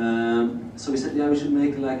 So we said, yeah, we should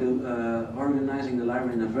make like organizing the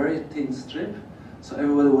library in a very thin strip, so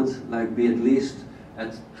everybody would like be at least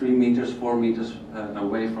at 3 meters, 4 meters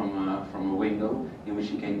away from a window in which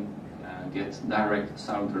you can get direct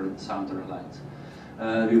southern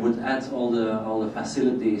light. We would add all the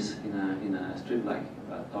facilities in a strip, like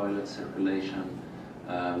toilet, circulation,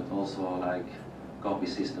 but also like copy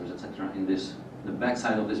systems, etc. in the back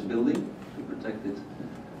side of this building to protect it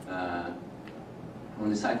on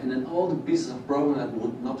the side. And then all the pieces of program that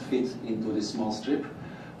would not fit into this small strip,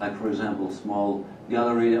 like for example, small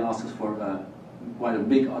gallery asks for quite a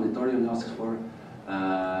big auditorium, asks for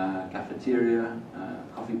cafeteria,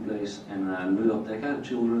 coffee place, and ludoteca,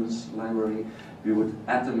 children's library. We would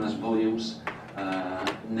add them as volumes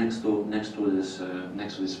next to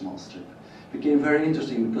this small strip. It became very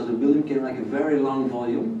interesting because the building became like a very long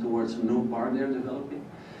volume towards a new park they're developing,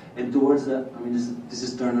 and towards the, I mean, this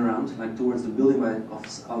is turned around, like towards the building of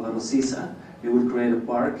Alvaro Sisa, we would create a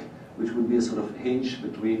park which would be a sort of hinge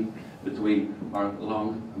between our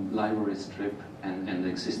long library strip and the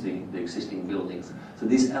existing buildings. So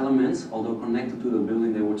these elements, although connected to the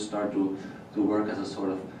building, they would start to work as a sort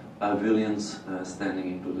of pavilions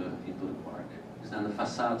standing into the park. Then the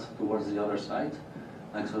facade towards the other side,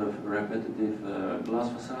 like sort of repetitive glass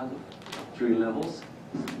facade of 3 levels,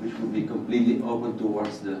 which would be completely open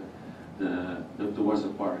towards the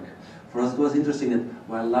park. For us, it was interesting that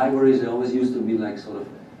while libraries, they always used to be like sort of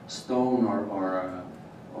stone or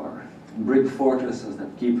brick fortresses that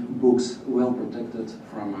keep books well protected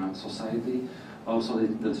from society. Also,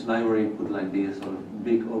 this library could like be a sort of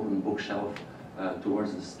big open bookshelf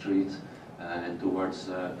towards the street and towards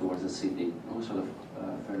the city. Sort of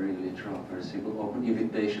very literal, very simple, open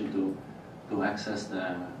invitation to access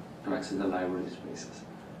the library spaces.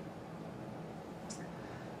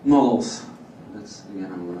 Models. That's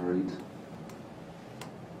again I'm going to read.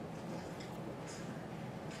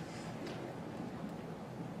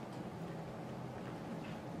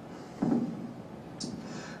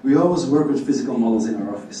 We always work with physical models in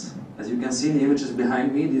our office. As you can see in the images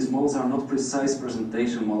behind me, these models are not precise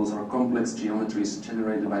presentation models or complex geometries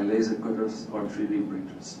generated by laser cutters or 3D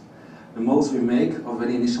printers. The models we make of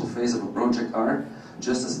any initial phase of a project are,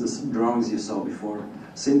 just as the drawings you saw before,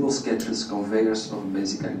 simple sketches, conveyors of a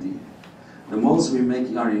basic idea. The models we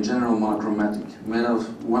make are in general monochromatic, made out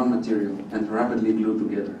of one material and rapidly glued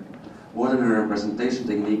together. More than a representation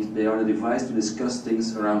technique, they are a device to discuss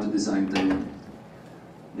things around the design table.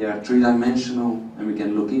 They are 3-dimensional, and we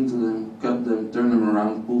can look into them, cut them, turn them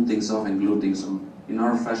around, pull things off, and glue things on. In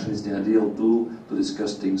our fashion, it's the ideal tool to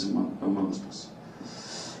discuss things amongst us.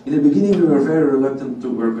 In the beginning, we were very reluctant to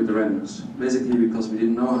work with the renders, basically because we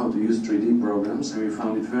didn't know how to use 3D programs, and we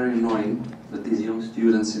found it very annoying that these young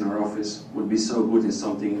students in our office would be so good in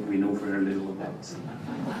something we know very little about.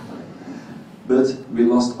 But we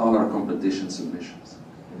lost all our competition submissions.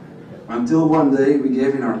 Until one day we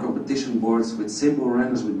gave in our competition boards with simple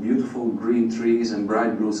renders with beautiful green trees and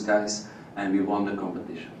bright blue skies, and we won the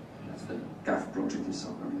competition. That's the CAF project you saw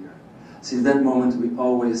earlier. Since that moment we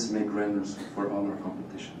always make renders for all our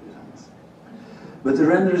competition designs. But the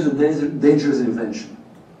render is a dangerous invention.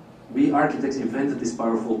 We architects invented this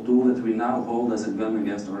powerful tool that we now hold as a gun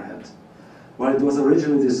against our head. While it was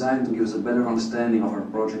originally designed to give us a better understanding of our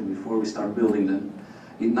project before we start building them,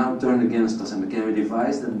 it now turned against us and became a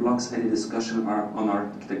device that blocks any discussion on our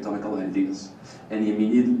architectonical ideas, and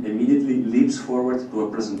immediately leaps forward to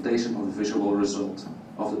a presentation of the visual result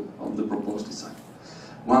of the proposed design.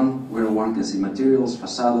 One where one can see materials,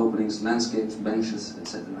 facade openings, landscapes, benches,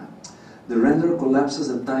 etc. The render collapses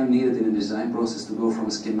the time needed in the design process to go from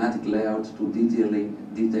a schematic layout to detailing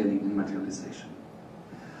and materialization.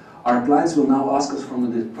 Our clients will now ask us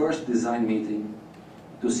from the first design meeting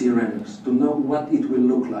to see renders, to know what it will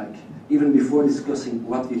look like, even before discussing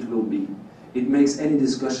what it will be. It makes any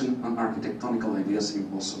discussion on architectonical ideas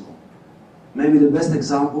impossible. Maybe the best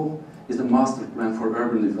example is the master plan for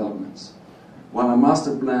urban developments. While a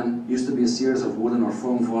master plan used to be a series of wooden or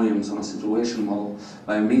foam volumes on a situation model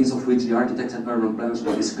by means of which the architects and urban planners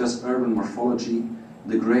would discuss urban morphology,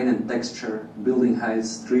 the grain and texture, building heights,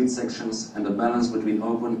 street sections, and the balance between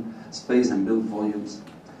open space and built volumes.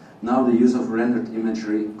 Now the use of rendered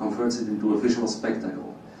imagery converts it into a visual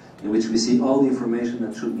spectacle, in which we see all the information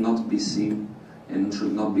that should not be seen and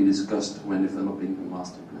should not be discussed when developing a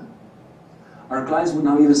master plan. Our clients would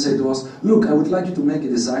now even say to us, look, I would like you to make a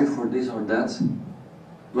design for this or that.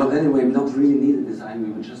 Well, anyway, we don't really need a design,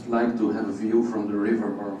 we would just like to have a view from the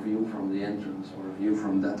river, or a view from the entrance, or a view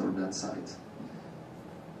from that or that side.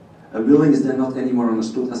 A building is then not anymore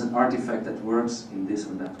understood as an artifact that works in this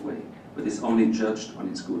or that way, but is only judged on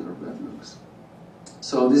its good or bad looks.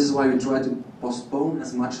 So this is why we try to postpone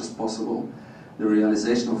as much as possible the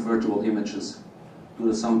realization of virtual images to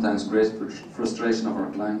the sometimes great frustration of our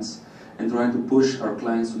clients, and trying to push our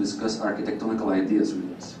clients to discuss architectonical ideas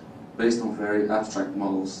with us, based on very abstract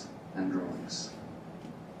models and drawings.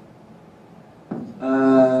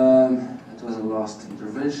 That was the last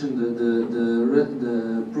intervention.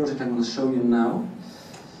 The project I'm going to show you now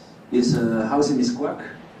is a house in Miscuac,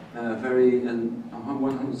 a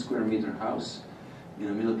 100 square meter house in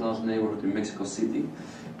a middle-class neighborhood in Mexico City.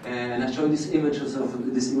 And I show this image of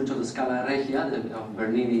the Scala Regia of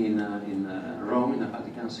Bernini in Rome, in the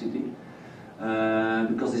Vatican City,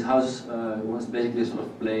 because this house was basically a sort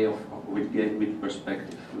of play with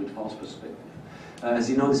perspective, with false perspective. As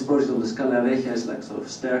you know, this project of the Scala Regia is like sort of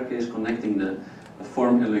staircase connecting the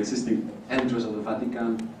former existing entrance of the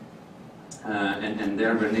Vatican and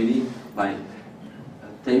there Bernini, by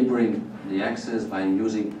tapering the access, by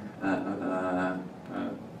using a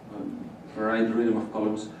varied rhythm of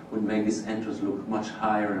columns, would make this entrance look much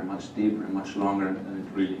higher and much deeper and much longer than it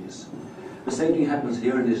really is. The same thing happens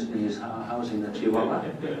here in this house in Chihuahua.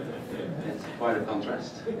 It's quite a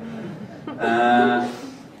contrast.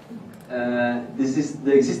 This is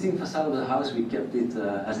the existing facade of the house. We kept it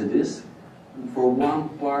as it is. For one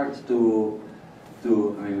part I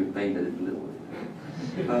mean, we painted it a little bit.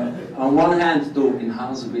 On one hand, to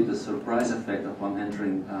enhance a bit the surprise effect upon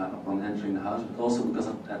entering the house, but also because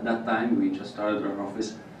at that time we just started our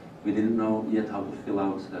office, we didn't know yet how to fill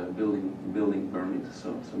out the building permit.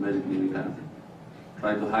 So basically, we kind of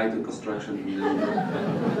tried to hide the construction.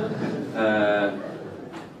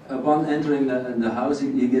 Upon entering the house,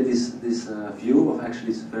 you get this view of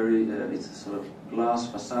actually it's a sort of glass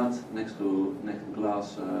facade next to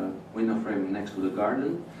glass window frame next to the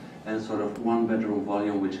garden, and sort of one bedroom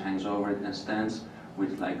volume which hangs over it and stands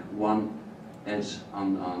with like one edge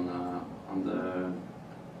on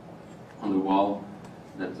the wall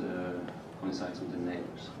that coincides with the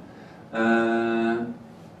neighbors.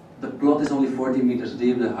 The plot is only 40 meters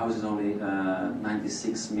deep. The house is only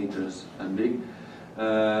 96 meters big.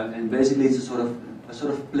 And basically, it's a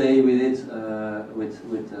sort of play with it, with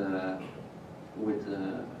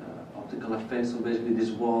optical effects. So basically,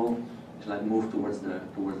 this wall is like moved towards the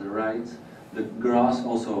right. The grass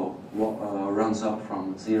also runs up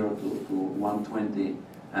from 0 to 120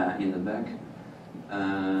 in the back,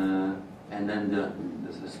 and then the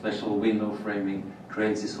special window framing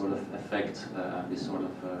creates this sort of effect, this sort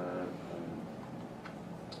of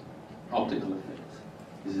optical effect.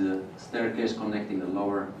 This is a staircase connecting the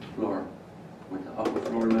lower floor with the upper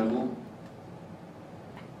floor level.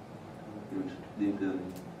 Huge, deep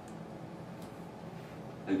building.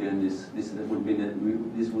 Again, this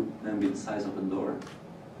would then be the size of a door.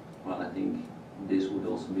 Well, I think this would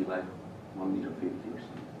also be like 1.50 meters or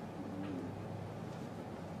something.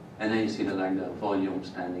 And then you see the volume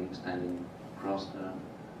standing across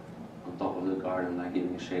on top of the garden, like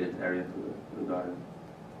giving a shaded area to the garden.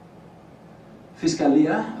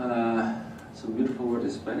 Fiscalia, it's a beautiful word in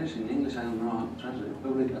Spanish. In English, I don't know how to translate it.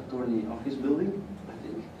 Public Attorney Office Building, I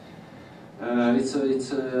think.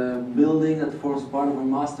 It's a building that forms part of a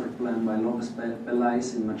master plan by López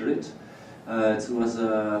Peláez in Madrid. It was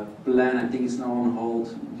a plan, I think it's now on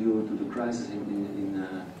hold due to the crisis in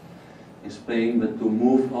Spain, but to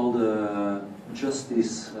move all the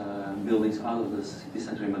justice buildings out of the city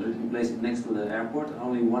center in Madrid and place it next to the airport.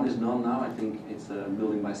 Only one is done now. I think it's a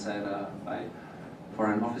building by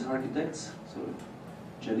foreign office architects, sort of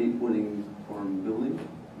jelly pudding form building.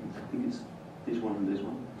 I think it's this one and this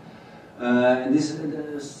one. And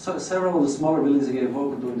several of the smaller buildings gave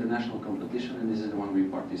open to international competition, and this is the one we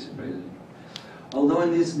participated in. Although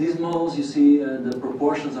in these models you see the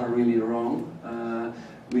proportions are really wrong,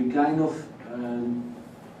 we kind of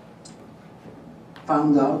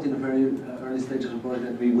found out in the very early stages of the project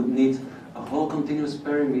that we would need a whole continuous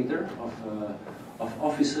perimeter of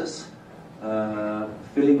offices,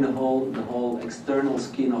 filling the whole external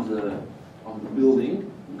skin of the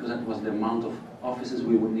building, because that was the amount of offices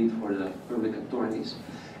we would need for the public attorneys.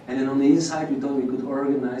 And then on the inside we thought we could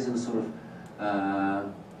organize in sort of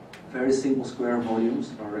very simple square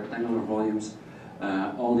volumes or rectangular volumes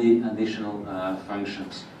all the additional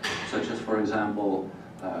functions, such as, for example,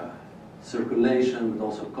 circulation, but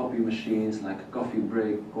also copy machines like coffee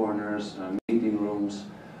break corners, meeting rooms,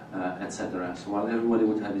 etc. So while everybody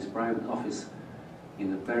would have his private office in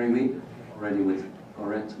the perimeter, already with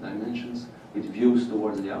correct dimensions, with views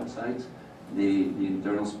towards the outside, the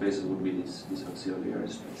internal spaces would be these auxiliary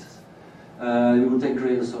spaces. You would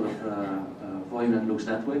create a sort of volume that looks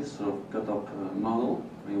that way, sort of cut-up model,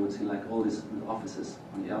 where you would see like all these offices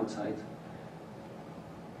on the outside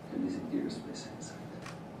and these interior spaces inside.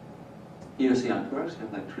 Here you see how it works. You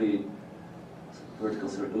have like three vertical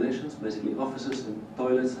circulations, basically offices and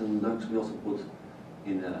toilets and ducts we also put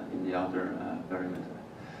in the outer perimeter.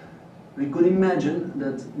 We could imagine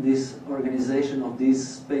that this organization of these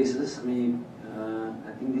spaces, I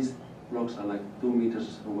think these blocks are like 2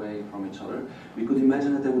 meters away from each other. We could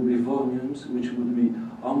imagine that there would be volumes which would be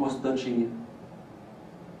almost touching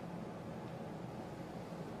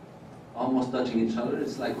each other.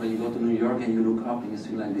 It's like when you go to New York and you look up and you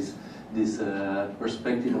see like this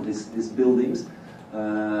perspective of these buildings,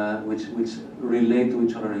 which relate to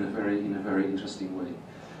each other in a very interesting way.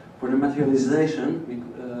 For the materialization,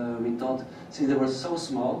 we thought, since they were so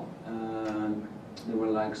small, they were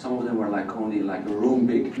like, some of them were like only like a room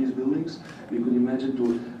big, these buildings. We could imagine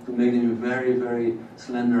to make them very, very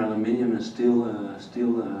slender aluminium and steel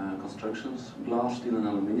constructions, glass, steel and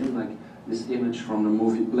aluminium, like this image from the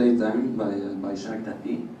movie Playtime by Jacques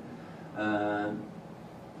Tati.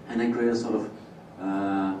 And then create a sort of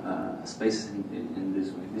spaces in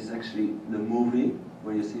this way. This is actually the movie,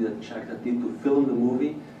 where you see that Jacques Tati, to film the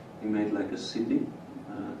movie, he made like a city,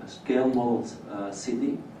 a scale modeled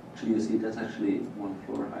city. Actually, you see that's actually 1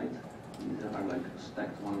 floor height. These are like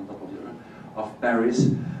stacked one on top of the other, of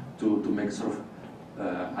Paris, to make sort of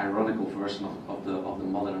ironical version of the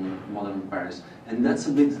modern Paris. And that's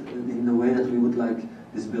a bit in the way that we would like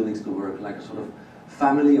these buildings to work, like a sort of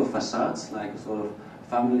family of facades, like a sort of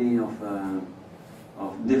family of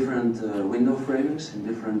different window framings in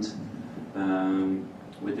different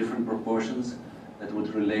with different proportions that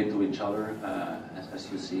would relate to each other, as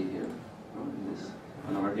you see here. This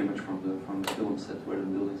another image from the film set where the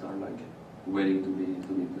buildings are like waiting to be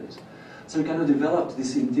placed. So we kind of developed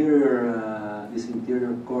this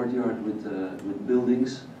interior courtyard with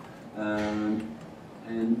buildings, and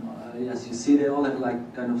as you see, they all have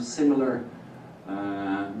like kind of similar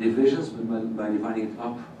divisions, but by dividing it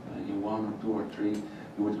up in 1 or 2 or 3, you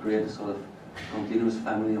would create a sort of continuous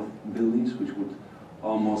family of buildings which would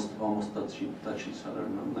almost touch each other. You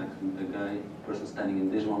know? Like the person standing in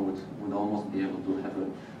this one would almost be able to have a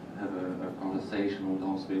conversation, would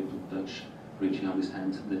almost be able to touch, reaching out his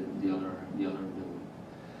hand, the other building.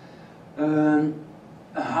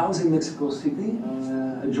 A house in Mexico City,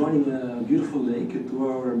 adjoining a beautiful lake, a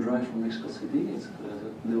 2-hour drive from Mexico City. It's a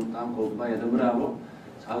little town called Valle de Bravo.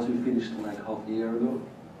 It's a house we finished like half a year ago.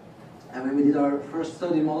 And when we did our first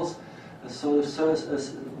study models, a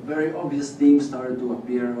very obvious theme started to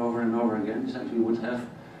appear over and over again. Is that we would have,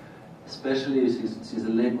 especially since the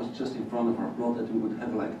lake was just in front of our plot, that we would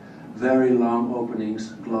have like very long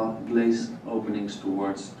openings, glazed openings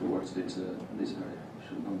towards this area.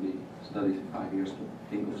 Should not be studied for 5 years to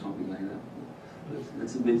think of something like that. But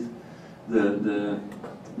that's a bit the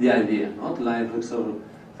idea. Not like sort of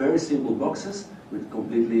very simple boxes with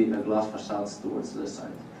completely glass facades towards the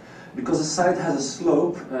side. Because the site has a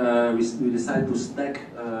slope, we decided to stack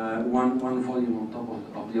one volume on top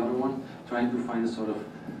of the other one, trying to find a sort of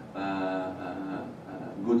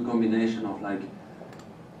good combination of like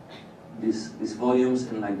these volumes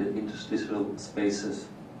and like the interstitial spaces,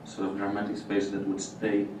 sort of dramatic spaces that would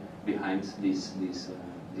stay behind these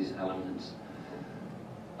elements.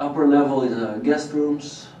 Upper level is guest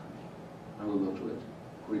rooms. I will go through it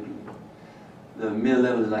quickly. The middle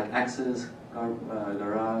level is like access,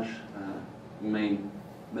 garage, main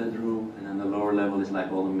bedroom, and then the lower level is like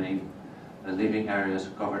all the main living areas,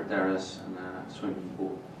 covered terrace, and swimming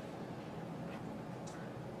pool.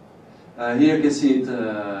 Here you can see it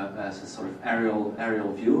as a sort of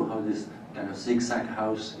aerial view, how this kind of zigzag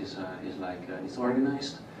house is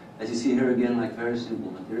organized. As you see here again, like very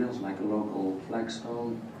simple materials, like a local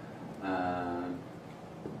flagstone,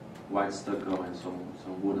 white stucco, and some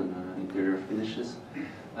wooden interior finishes.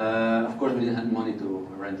 Of course, we didn't have money to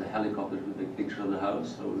rent a helicopter to take pictures of the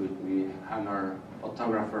house, so we hung our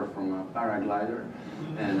photographer from a paraglider,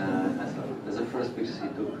 and that's the first pictures he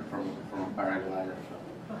took from a paraglider.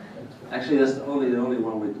 Actually, that's the only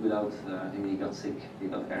one without him. He got sick. He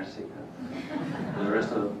got air sick. The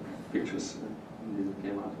rest of the pictures didn't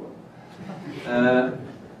came out well.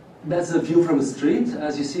 That's a view from the street.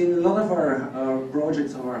 As you see in a lot of our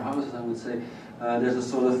projects of our houses, I would say there's a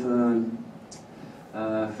sort of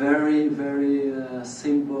very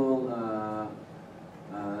simple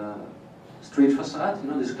street facade. You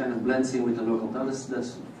know, this kind of blends in with the local town.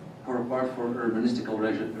 That's for urbanistical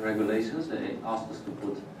regulations. They asked us to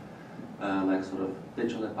put like sort of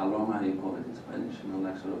techo de paloma, they call it in Spanish. You know,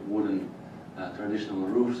 like sort of wooden traditional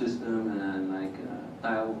roof system, and then like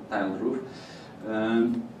tiled roof.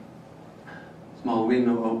 Small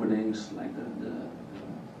window openings, like the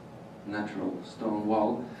natural stone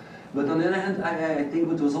wall. But on the other hand, I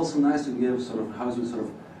think it was also nice to give sort of house with sort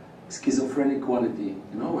of schizophrenic quality,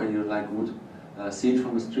 you know, where you like would see it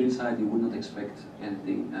from the street side, you would not expect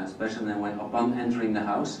anything special. And then when upon entering the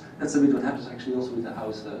house, that's a bit what happens actually also with the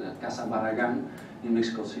house Casa Barragan in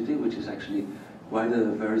Mexico City, which is actually quite a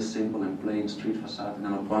very simple and plain street facade. And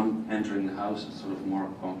then upon entering the house, a sort of more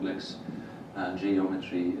complex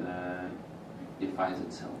geometry defines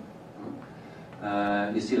itself.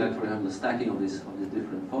 You see, like for example, the stacking of these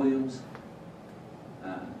different volumes.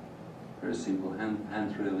 Very simple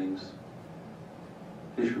hand railings,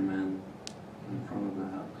 fishermen in front of the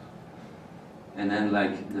house, and then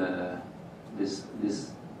like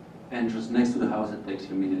this entrance next to the house that takes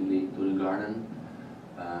you immediately to the garden,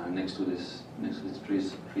 next to these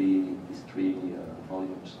three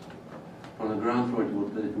volumes. From the ground floor, it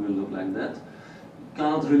will look like that. You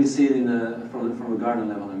cannot really see it from a garden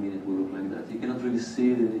level. I mean, it will look like that. You cannot really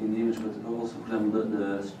see it in the image, but also for example,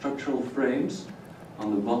 the structural frames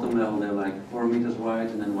on the bottom level, they're like 4 meters wide,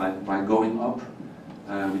 and then by going up,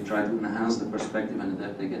 we try to enhance the perspective and the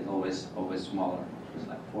depth. They get always smaller. It's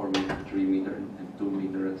like 4 meter, 3 meter, and 2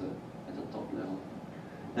 meter at the top level.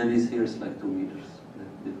 And this here is like 2 meters,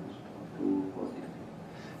 the difference to 450.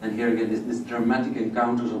 And here again, this dramatic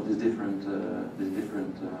encounters of these different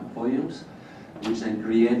volumes, which then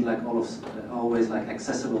create like always like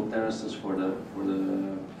accessible terraces for the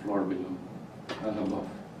floor below, above.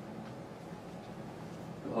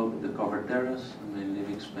 The covered terrace, the main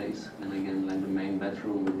living space, and again like the main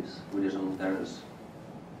bedroom with his own terrace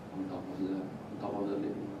on top of the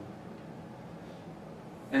living room.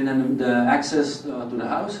 And then the access to the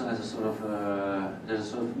house has a sort of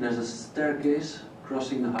there's a staircase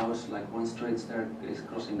crossing the house, like one straight staircase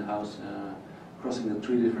crossing the house, crossing the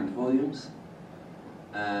 3 different volumes.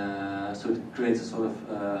 So it creates a sort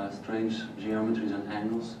of strange geometries and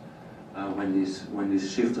angles. When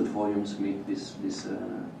these shifted volumes meet this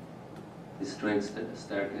straight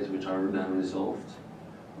staircase, which are then resolved,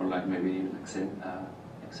 or like maybe even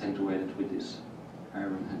accentuated with this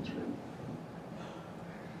iron handrail.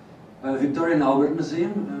 Victorian Albert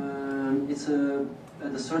Museum. It's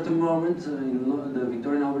at a certain moment the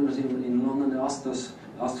Victorian Albert Museum in London, they asked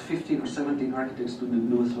 15 or 17 architects to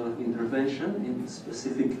do a sort of intervention in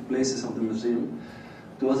specific places of the museum.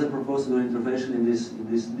 To us, they proposed to do an intervention in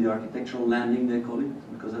the architectural landing, they call it,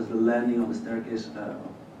 because that's the landing of the staircase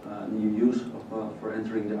you use for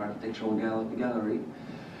entering the architectural gallery.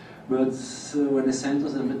 But when they sent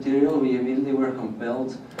us the material, we immediately were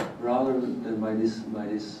compelled, rather than by this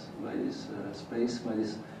space, by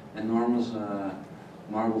this enormous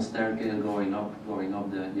marble staircase going up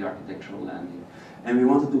the architectural landing. And we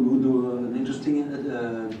wanted to do an interesting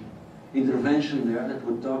intervention there that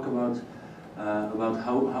would talk about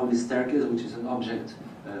how this staircase, which is an object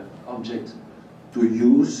to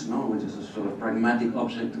use, which is a sort of pragmatic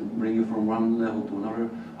object to bring you from one level to another,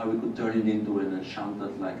 how we could turn it into an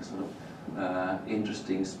enchanted, like sort of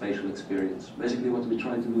interesting spatial experience. Basically, what we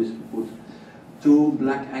try to do is to put 2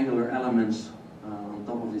 black angular elements on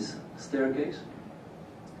top of this staircase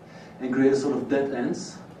and create a sort of dead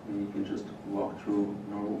ends. You can just walk through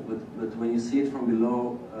normal, but when you see it from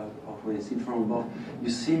below or when you see it from above, you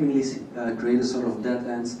seemingly create a sort of dead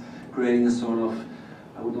ends, creating a sort of,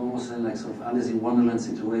 I would almost say like sort of Alice in Wonderland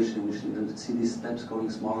situation, in which you see these steps going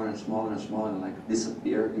smaller and smaller and smaller, and like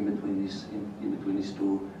disappear in between these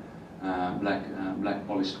 2 black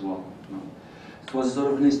polished walls. It was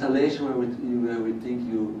sort of an installation where we think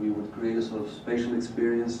we would create a sort of spatial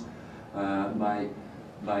experience by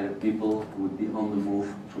the people who would be on the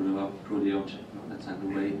move through the object. That's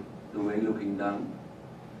the way looking down.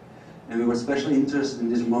 And we were especially interested in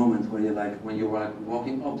this moment where when you were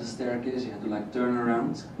walking up the staircase, you had to like turn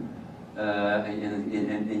around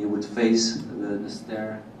and you would face the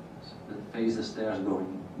stairs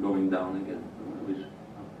going down again.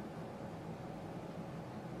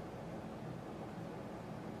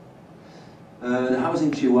 The house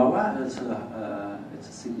in Chihuahua, it's a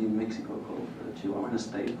city in Mexico called Chihuahua, in a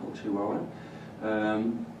state called Chihuahua.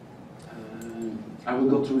 I will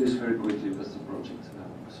go through this very quickly because the project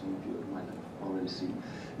some of you might have already seen.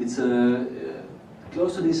 It's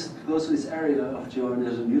close to this area of Chihuahua.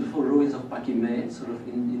 There's a beautiful ruins of Paquimé, sort of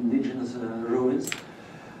indigenous ruins,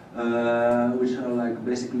 which are like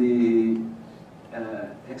basically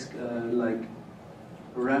like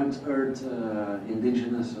rammed earth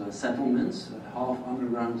indigenous settlements, half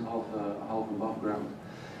underground, half above ground,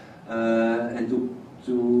 and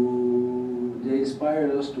they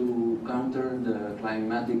inspired us to counter the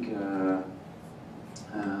climatic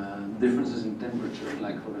differences in temperature.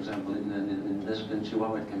 Like for example, in the desert in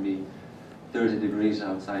Chihuahua, it can be 30 degrees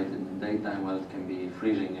outside in the daytime, while it can be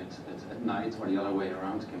freezing at night, or the other way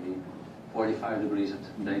around. It can be 45 degrees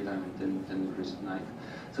at daytime and 10 degrees at night.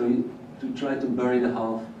 So to try to bury the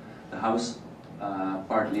house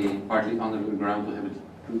partly under the ground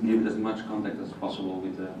to give it as much contact as possible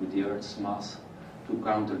with the Earth's mass to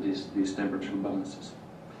counter these temperature balances.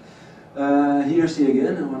 Here see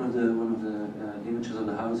again one of the images of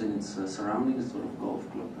the house in its surroundings, sort of golf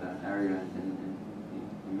club area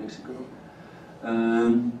in Mexico.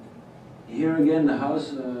 Here again the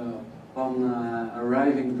house, upon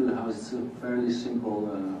arriving to the house, it's a fairly simple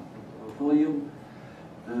volume,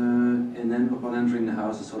 and then upon entering the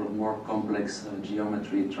house, a sort of more complex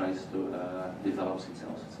geometry tries to develop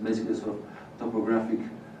itself. It's basically a sort of topographic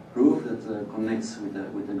roof that connects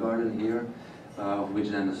with the garden here, which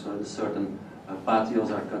then a certain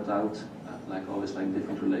patios are cut out, like always like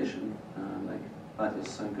different relation, like patios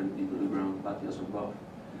sunken into the ground, patios above,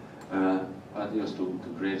 patios to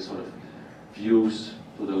create sort of views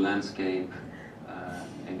to the landscape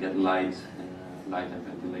and get light and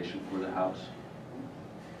ventilation for the house.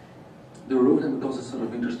 The roof then becomes a sort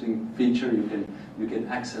of interesting feature. You can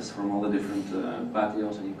access from all the different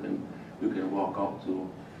patios, and you can walk up to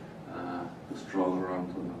stroll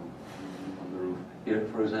around on the roof. Here,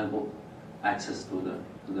 for example, access to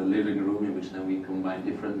the living room, in which then we combine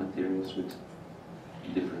different materials with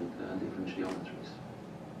different geometries.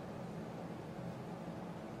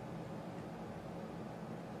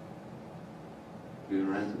 We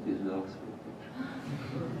rented these dogs for the picture.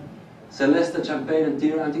 Celeste, Champagne, and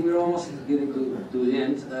Tira. I think we're almost getting to the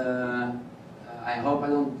end. I hope I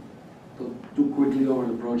don't go too quickly over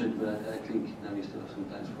the project, but I think then we still have some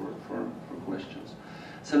time for questions.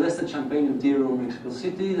 Celeste, Champagne, and Tea Room, Mexico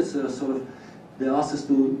City. That's a sort of, they asked us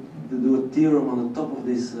to do a tea room on the top of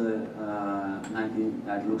this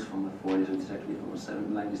that looks from the 40s, it's actually from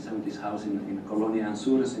a 1970s house in Colonia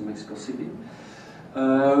Anzures in Mexico City.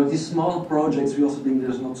 These small projects, we also think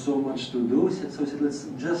there's not so much to do. So we said, let's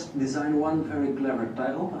just design one very clever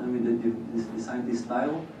tile, and we designed this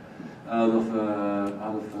tile out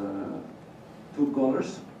of two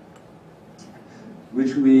colors,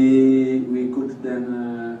 which we could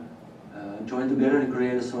then join together and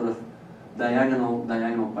create a sort of diagonal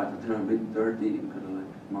pattern. They're a bit dirty, you could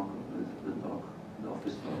like mock the dog, the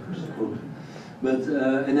office dog. But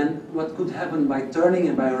and then what could happen by turning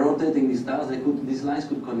and by rotating these tiles, these lines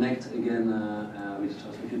could connect again with each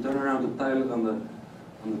other. So if you turn around the tile on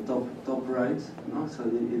the top right, so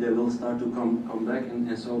they will start to come back,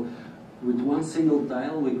 and so with one single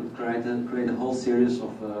tile we could create a whole series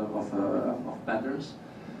of patterns,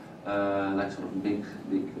 like sort of big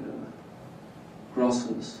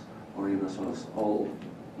crosses, or even sort of all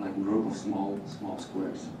like group of small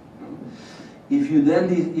squares. If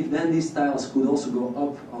then these tiles could also go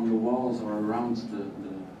up on the walls or around the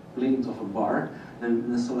plinth of a bar, then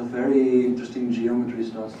a sort of very interesting geometry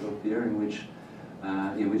starts to appear, in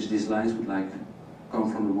which these lines would like come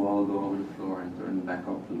from the wall, go over the floor, and turn back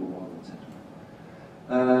up to the wall,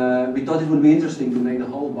 etc. We thought it would be interesting to make the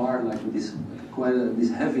whole bar like with this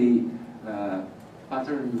this heavy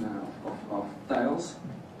pattern of tiles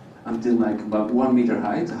until like about 1 meter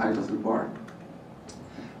height, the height of the bar.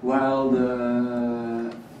 While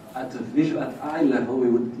at eye level we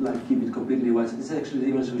would like keep it completely white. So this is actually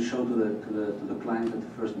the image we showed to the client at the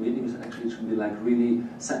first meeting. So actually it should be like really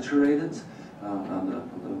saturated on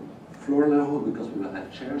the floor level, because we will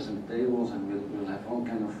have chairs and tables, and we'll have all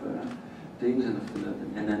kind of things,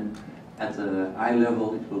 and then at the eye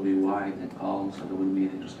level it will be white and calm, so there will be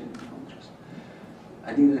an interesting contrast.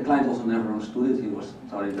 I think the client also never understood it. He was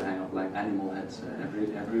starting to hang up like animal heads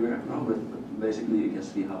everywhere. No, but basically you can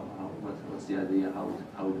see what's the idea,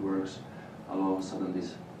 how it works, how all of a sudden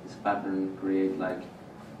this pattern create like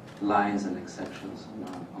lines and exceptions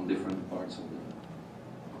on different parts of the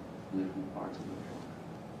floor.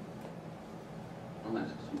 And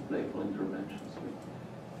that's some playful interventions.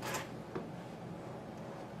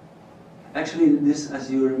 Actually, this, as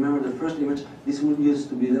you remember the first image, this used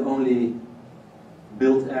to be the only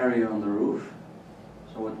built area on the roof.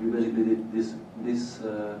 So what we basically did,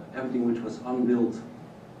 everything which was unbuilt,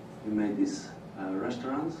 we made this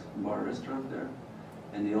bar restaurant there,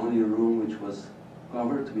 and the only room which was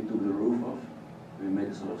covered, we took the roof off. We made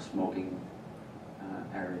a sort of smoking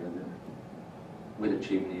area there with a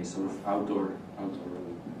chimney, sort of outdoor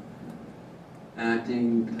room. And I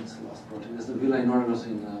think that's the last project. There's the Villa Enormous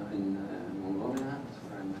in Mongolia. That's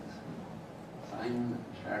where I met Simon and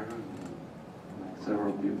Sharon and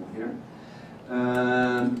several people here.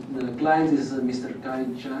 The client is Mr. Kai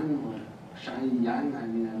Chan, or Shai Yang. I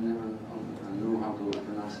mean, I never know how to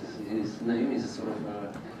pronounce his name. He's a sort of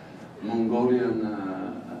Mongolian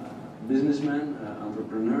businessman,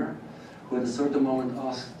 entrepreneur, who at a certain moment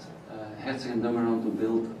asked Herzog and Dameron to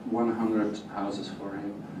build 100 houses for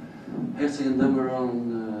him. Herzig and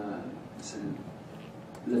Dameron said,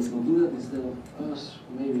 let's not do that. Instead of us,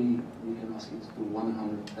 maybe we can ask it to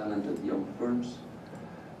 100 talented young firms.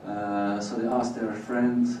 So they asked their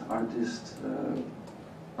friend, artist,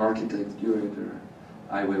 architect, curator,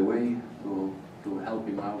 Ai Weiwei to help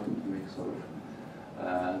him out and to make sort of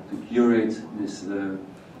to curate this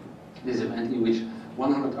event in which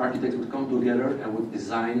 100 architects would come together and would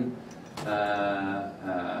design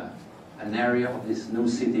an area of this new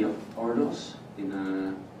city of Ordos in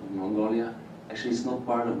Mongolia. Actually, it's not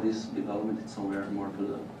part of this development. It's somewhere more to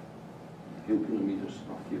the few kilometers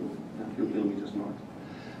north.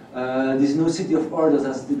 This new city of Ordos,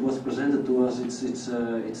 as it was presented to us,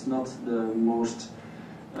 it's not the most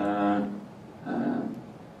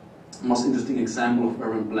interesting example of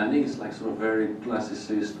urban planning. It's like sort of very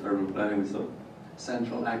classicist urban planning with a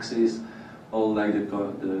central axis, all like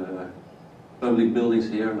the public buildings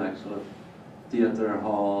here, like sort of theater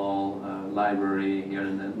hall, library here,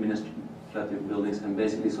 and administrative buildings, and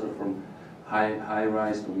basically sort of from high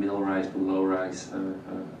rise to middle rise to low rise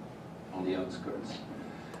on the outskirts.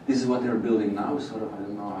 This is what they're building now, sort of, I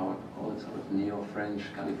don't know how to call it, sort of neo-French,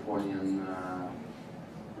 Californian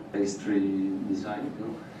pastry design, you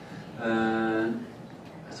know.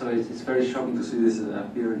 So it's very shocking to see this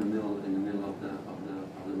appear in the middle of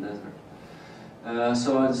the desert.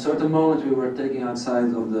 So at a certain moment we were taken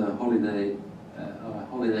outside of the Holiday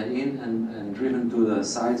Inn and driven to the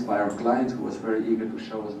site by our client, who was very eager to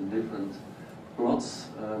show us the different plots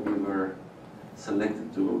we were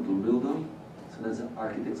selected to build on. So that's the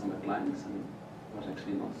architects and the clients, and it was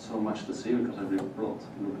actually not so much to see because every plot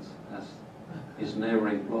looked as his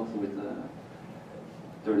neighboring plot with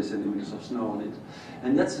 30 centimeters of snow on it.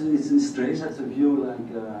 And it's strange. That's a view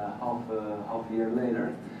like half a year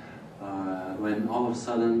later, when all of a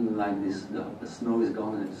sudden, like this, the snow is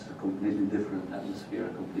gone and it's a completely different atmosphere,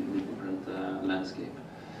 a completely different landscape.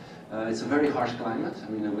 It's a very harsh climate. I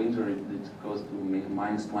mean, in winter it goes to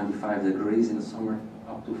minus 25 degrees. In the summer,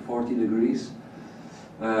 up to 40 degrees.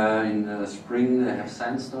 In the spring they have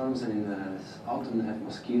sandstorms, and in the autumn they have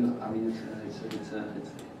mosquitoes. I mean,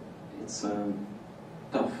 it's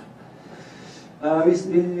tough. We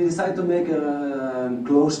decided to make a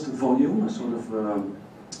closed volume, a sort of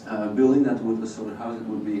building that would, a sort of house that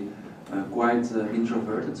would be quite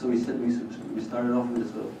introverted. So we started off with a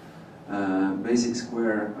sort of basic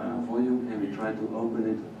square volume, and we tried to open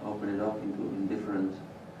it up into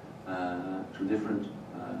different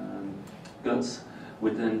guts,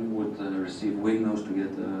 which then would receive windows to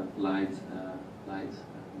get light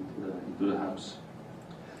into the house.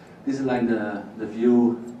 This is like the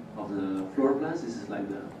view of the floor plans. This is like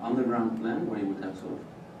the underground plan, where you would have sort of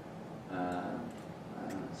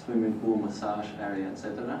swimming pool, massage area,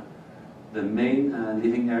 etc. The main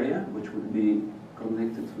living area, which would be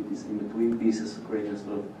connected with these in-between pieces, creating a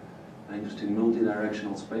sort of interesting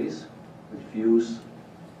multi-directional space with views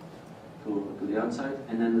to the outside,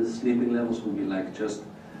 and then the sleeping levels would be like just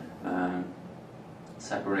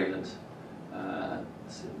separated,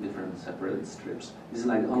 different separated strips. This is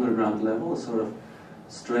like the underground level, a sort of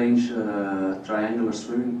strange triangular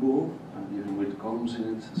swimming pool, even with columns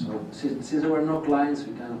in it. So since there were no clients,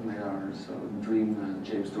 we kind of made our sort of dream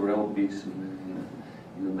James Turrell piece in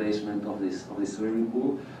the basement of this swimming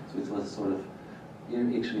pool. So it was a sort of,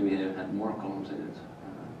 actually we had more columns in it.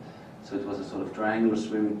 So it was a sort of triangular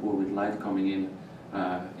swimming pool with light coming in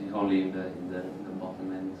only in the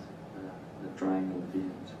bottom end, the triangle at the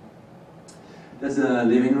end. That's the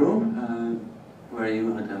living room, where you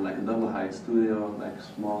would have like a double height studio, like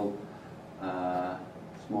small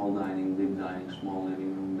dining, big dining, small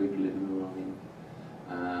living room, big living room. I mean,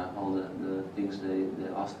 all the things they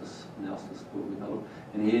asked us to develop.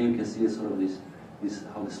 And here you can see sort of this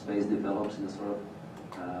how the space develops in a sort of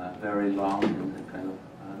very long and kind of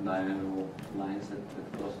diagonal lines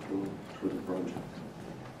that goes through the project.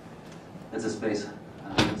 That's a space,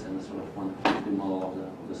 and a sort of one model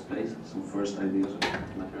of the space, some first ideas of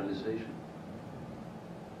materialization.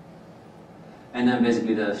 And then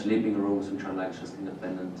basically the sleeping rooms, which are like just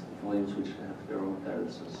independent volumes, which have their own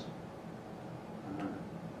terraces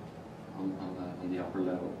on the upper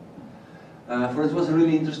level. For us, it was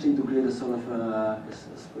really interesting to create a sort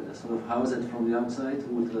of house that from the outside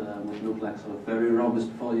would look like sort of very robust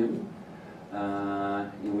volume,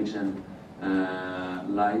 in which then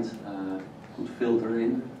light could filter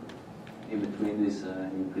in between these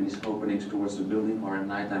openings towards the building, or at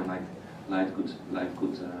nighttime, light could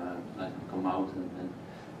come out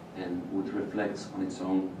and would reflect on its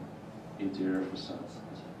own interior facades.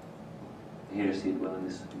 Here you see it well in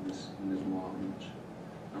this small image.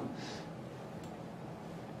 No?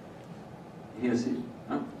 Here you see it.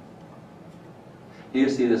 No? Here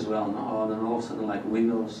see it as well, no? Then all of a sudden, like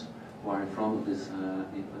windows were in front of this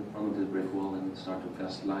brick wall, and it started to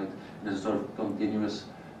cast light. And there's a sort of continuous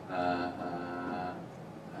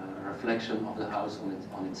reflection of the house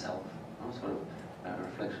on itself, no? Sort of a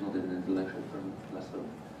reflection of the intellectual term, less sort of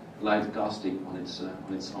light casting on its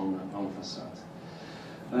own facade.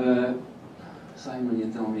 Simon,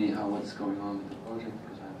 you tell me what's going on with the project,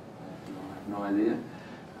 because I have no idea.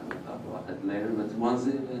 We'll talk about that later. But once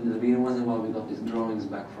in the beginning, once in a while, we got these drawings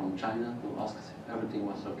back from China to ask if everything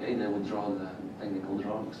was okay. They would draw the technical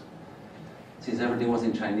drawings. Since everything was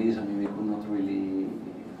in Chinese, I mean, we could not really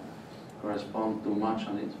correspond too much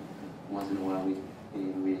on it. Once in a while, we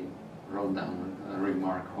wrote down a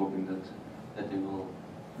remark, hoping that they will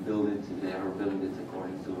build it, if they ever build it,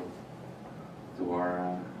 according to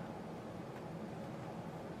our.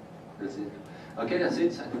 That's it. Okay, that's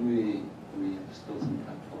it. I think we have still some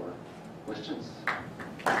time for questions.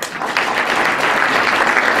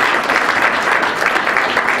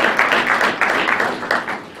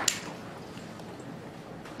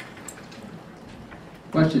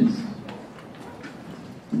 Questions?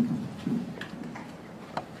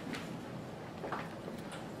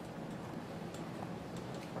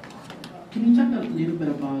 Can you talk a little bit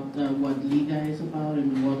about what Liga is about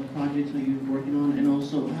and what projects are you working on, and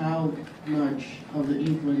also how much of the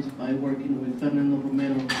influence by working with Fernando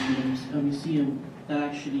Romero in a museum that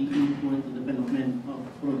actually influenced the development of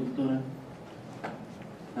Productora?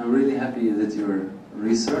 I'm really happy that your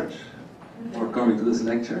research or coming to this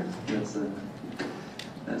lecture.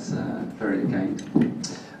 That's very kind.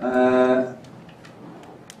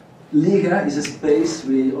 Liga is a space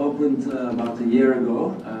we opened about a year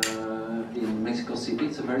ago. In Mexico City.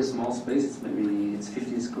 It's a very small space. It's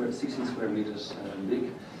 16 square meters big.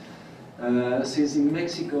 Since in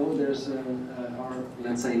Mexico there's, or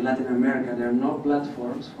let's say in Latin America, there are no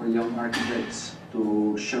platforms for young architects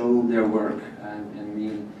to show their work, and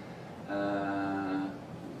mean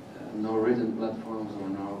no written platforms or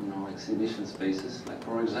no exhibition spaces. Like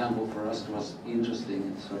for example, for us it was interesting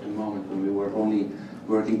at a certain moment when we were only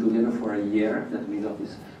working together for a year that we got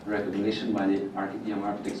this recognition by the Young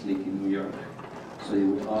Architects League in New York. So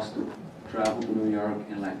you would ask to travel to New York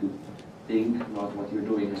and like to think about what you're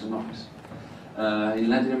doing as an office. In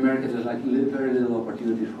Latin America, there's like very little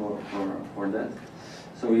opportunity for that.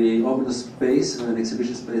 So we opened a space, an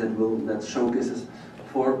exhibition space that showcases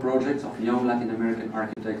 4 projects of young Latin American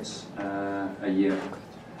architects a year.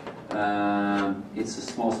 It's a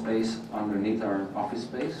small space underneath our office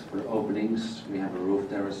space. For the openings, we have a roof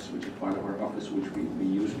terrace, which is part of our office, which we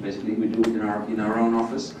use. Basically, we do it in our own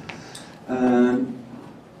office. And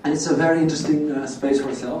it's a very interesting space for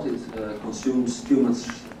itself. It consumes too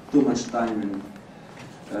much time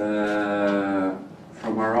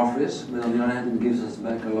from our office, but on the other hand, it gives us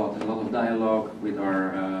back a lot of dialogue with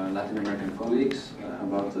our Latin American colleagues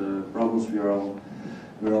about the problems we're all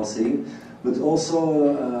seeing. But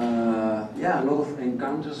also, a lot of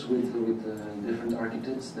encounters with different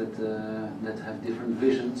architects that have different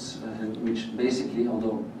visions, and which basically,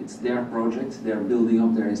 although it's their project, they're building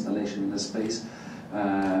up their installation in the space.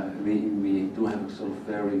 We do have a sort of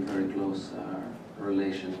very close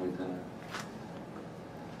relation with.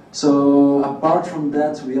 So apart from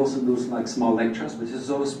that, we also do like small lectures, which is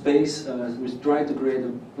sort of space. We try to create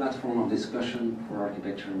a platform of discussion for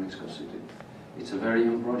architecture in Mexico City. It's a very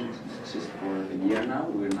young project. It's exists for a year now.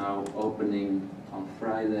 We're now opening on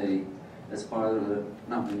Friday. As part of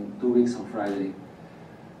in 2 weeks on Friday,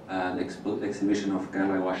 the exhibition of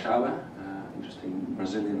Carla Guachaba, interesting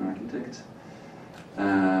Brazilian architect.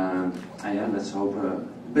 Let's hope.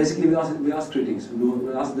 Basically, we ask critics.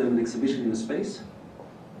 We ask them an exhibition in a space,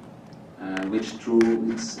 which through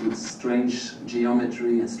its strange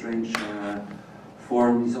geometry and strange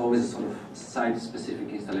form is always a sort of site-specific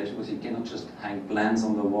installation, because you cannot just hang plans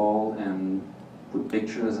on the wall and put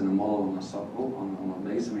pictures and a model on a socle on a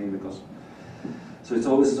base. I mean, so it's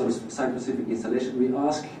always a sort of site-specific installation. We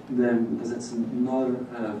ask them, because it's another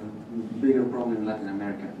bigger problem in Latin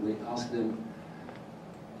America. We ask them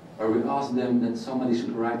that somebody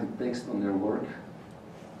should write a text on their work.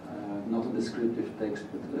 Not a descriptive text,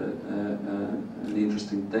 but an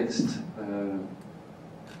interesting text.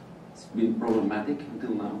 It's been problematic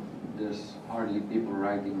until now. There's hardly people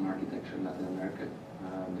writing on architecture in Latin America.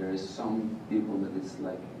 There is some people, but it's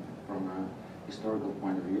like from a historical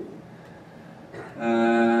point of view.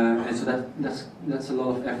 And so that's a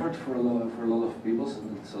lot of effort for a lot of people.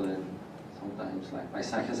 So that sometimes, like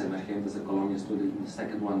Paisajes Emergentes, the Colombian student, the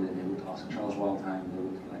second one, they would ask Charles Waldheim. They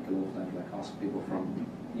would like a lot of times ask people from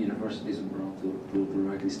universities abroad to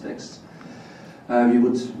write these texts. We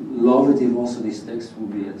would love it if also these texts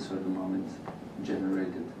would be at a certain moment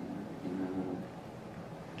generated in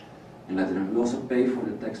Latin America. We also pay for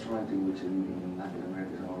the text writing, which in Latin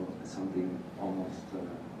America is something almost,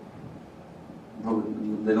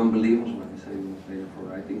 they don't believe us when we say we pay for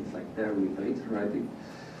writing. It's like there we paid for writing.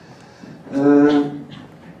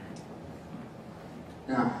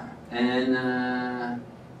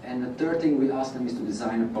 And the third thing we asked them is to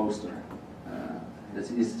design a poster.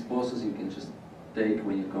 These posters you can just take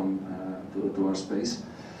when you come to our space.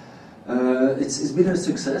 It's been a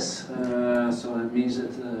success, so it means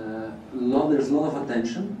that there's a lot of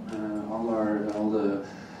attention.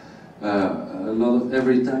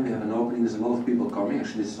 Every time we have an opening, there's a lot of people coming.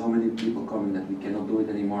 Actually, there's so many people coming that we cannot do it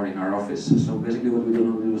anymore in our office. So basically, what we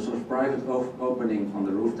do is a sort of private opening on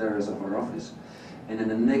the roof terrace of our office. And then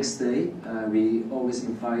the next day, we always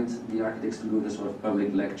invite the architects to do a sort of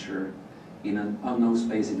public lecture in an unknown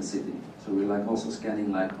space in the city. So we're like also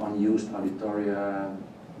scanning like unused auditoria,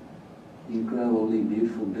 incredibly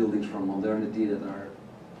beautiful buildings from modernity that are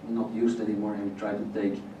not used anymore, and we try to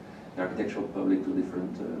take the architectural public to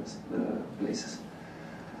different places.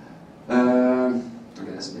 Okay,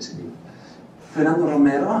 that's basically it. Fernando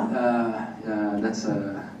Romero, that's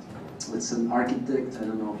an architect. I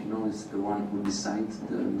don't know if you know, it's the one who designed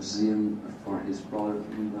the museum for his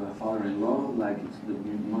father-in-law, like it's the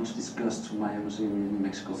much discussed Maya Museum in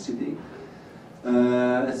Mexico City.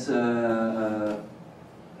 It's an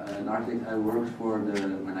architect I worked for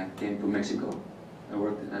when I came to Mexico. I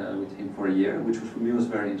worked with him for a year, which for me was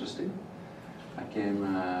very interesting. I came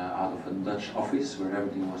out of a Dutch office where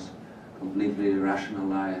everything was completely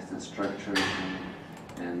rationalized and structured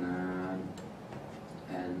and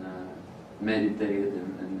meditated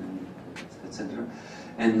and etc.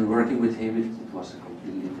 And working with him, it was a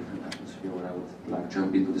completely different atmosphere where I would like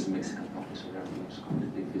jump into this Mexican office where everything was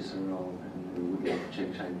completely visceral and we would like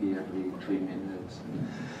change idea every 3 minutes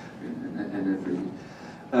and everything.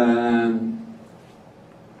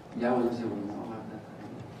 Yeah, what else do you want to know about that?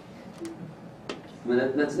 But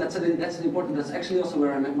that's an important. That's actually also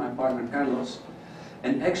where I met my partner Carlos,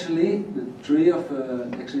 and actually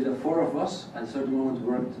the four of us at a certain moment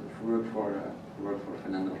worked for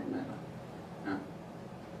Fernando Romero. Yeah.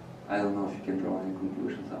 I don't know if you can draw any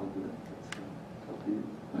conclusions out of that. That's up to you.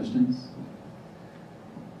 Questions?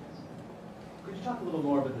 Could you talk a little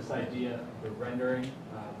more about this idea of the rendering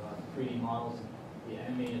of 3D models, the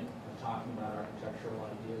enemy of talking about architectural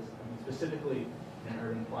ideas? I mean, specifically in an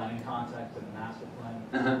urban planning context and master plan.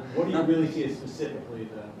 What do you really see as specifically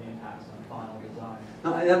the impacts on final design?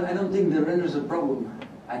 No, I don't think the render is a problem.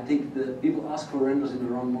 I think that people ask for renders in the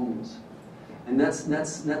wrong moments. And that's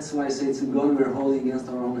why I say it's a gun we're holding against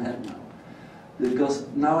our own head now. Because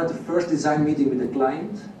now at the first design meeting with the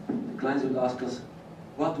clients would ask us,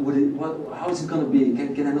 how is it going to be?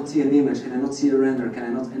 Can I not see an image? Can I not see a render? Can I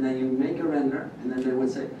not? And then you make a render, and then they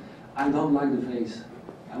would say, I don't like the face.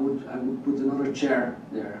 I would put another chair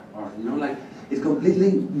there, or like it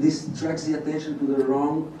completely distracts the attention to the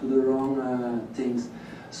wrong things.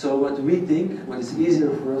 So what we think, what is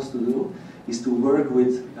easier for us to do, is to work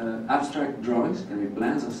with abstract drawings, can be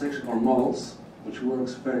plans of section or models, which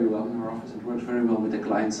works very well in our office. It works very well with the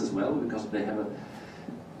clients as well, because they have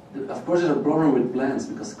of course there's a problem with plans,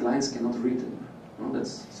 because clients cannot read them.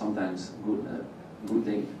 That's sometimes a good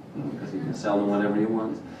thing, because you can sell them whatever you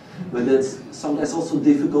want. But that's sometimes also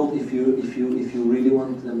difficult if you really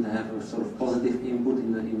want them to have a sort of positive input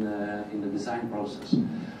in the design process.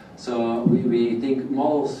 So we think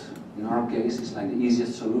models, in our case, is like the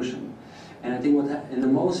easiest solution. And I think in the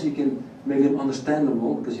models you can make them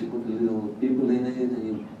understandable, because you put the little people in it and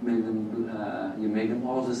you make them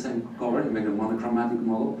all of the same color. You make a monochromatic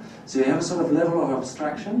model. So you have a sort of level of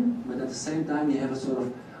abstraction, but at the same time you have a sort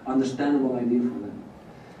of understandable idea for them.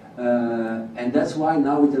 And that's why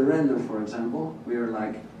now with the render, for example, we are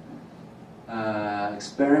like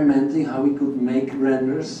experimenting how we could make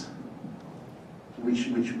renders which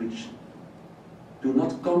do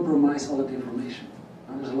not compromise all that information.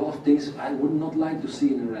 There's a lot of things I would not like to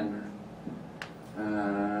see in a render,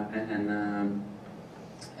 and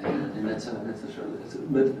that's a sort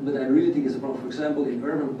of, but I really think it's a problem. For example, in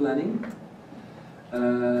urban planning,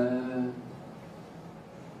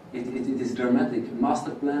 it is dramatic.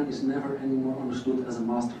 Master plan is never anymore understood as a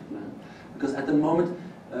master plan, because at the moment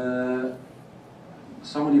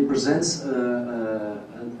somebody presents a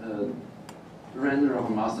render of a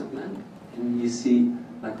master plan, and you see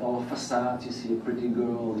like all facades, you see a pretty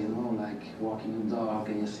girl, like walking a dog,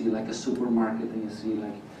 and you see like a supermarket, and you see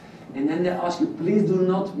like, and then they ask you, please do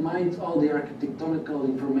not mind all the architectonical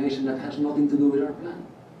information that has nothing to do with our plan.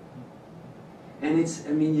 And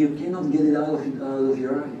you cannot get it out of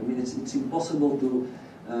your eye. I mean, it's impossible to.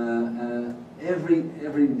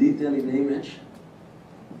 every detail in the image,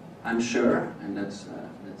 I'm sure, and that's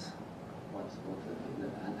what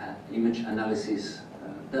the image analysis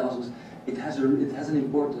tells us. It has an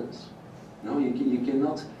importance. No, you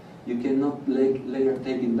cannot later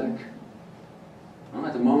take it back. No?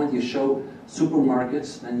 At the moment you show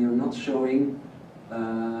supermarkets, and you're not showing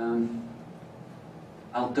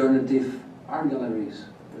alternative art galleries.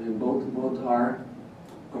 Both are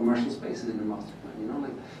commercial spaces in the master plan. You know,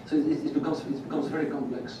 like, so it becomes very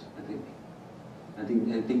complex. I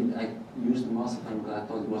think I used the master plan because I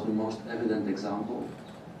thought it was the most evident example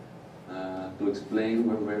to explain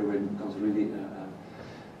where it becomes really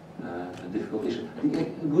a difficult issue. I think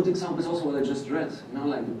a good example is also what I just read. You know,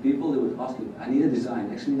 like the people, they would ask you, I need a design.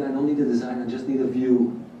 Actually, I don't need a design, I just need a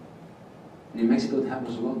view. And in Mexico it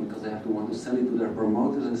happens a lot because they have to want to sell it to their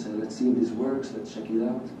promoters and say, let's see if this works, let's check it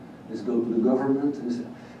out, let's go to the government. And say,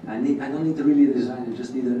 I don't need really a design, I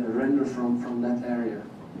just need a render from that area.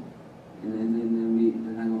 And then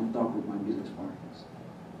I'm going to talk with my business partners.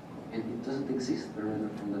 And it doesn't exist, a render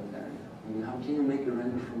from that area. I mean, how can you make a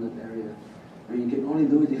render from that area? I mean, you can only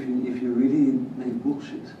do it if you really make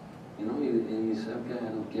bullshit. You know, and you say, okay, I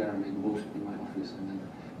don't care, I make bullshit in my office. And then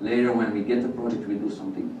later when we get the project, we do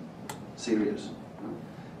something serious. You know?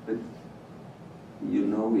 But you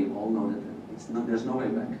know, we all know that there's no way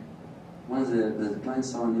back. Once the client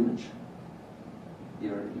saw an image,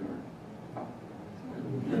 you're up.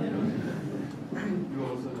 You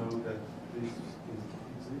also know that this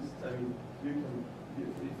exists. I mean, you can,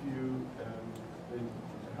 if you,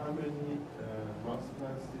 how many master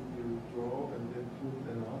plans did you draw and then put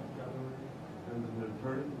an art gallery and an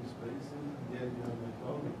alternative space in, and then you have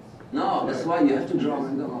McDonald's? No, that's why you have to draw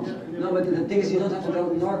McDonald's. Yeah, no, but the thing is, you don't have to draw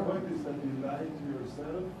The nor. point is that you lie to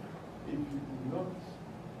yourself if you do not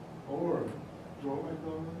or draw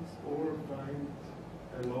McDonald's or find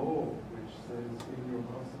a law which says in your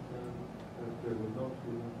master plan that there will not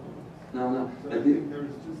be McDonald's. No. So I think there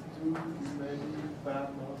is just too many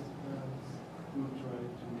bad master plans who try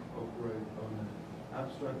to operate on an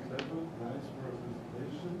abstract level, nice for a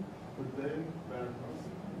presentation, but then bad master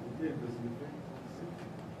plan again doesn't affect the city.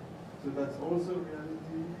 So that's also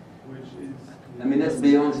reality, which is. I mean, that's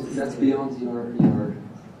beyond your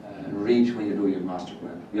reach when you do your master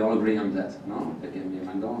plan. We all agree on that. No, it can be a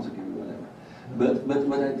McDonald's, it can be whatever. But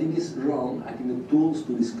what I think is wrong, I think the tools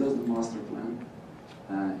to discuss the master plan,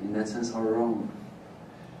 in that sense, are wrong.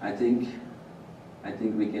 I think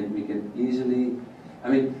we can easily. I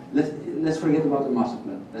mean, let's forget about the master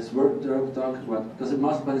plan. Let's talk about, because the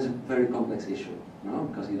master plan is a very complex issue, no?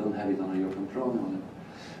 Because you don't have it under your control now.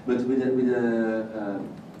 But with a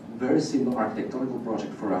very simple architectonical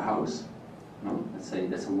project for a house, no? Let's say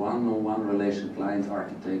that's a one-on-one relation, client,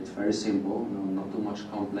 architect, very simple, no, not too much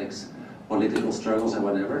complex political struggles or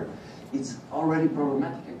whatever. It's already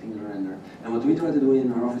problematic, I think, the render. And what we try to do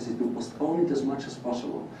in our office is to postpone it as much as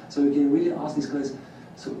possible. So we can really ask these guys,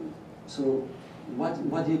 so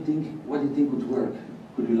what do you think would work?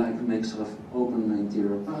 Could you like to make sort of open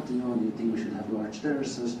interior patio? Do you think we should have large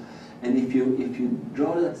terraces? And if you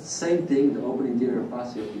draw that same thing, the open interior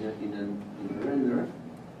patio in a render,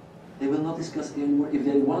 they will not discuss anymore if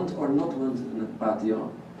they want or not want a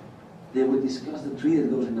patio. They will discuss the tree that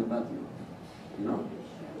goes in the patio. You know?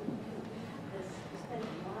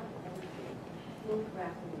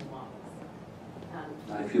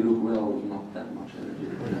 If you look well, not that much energy.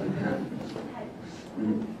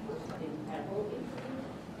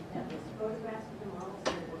 That was photographs of the models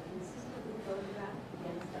that were consistently photographed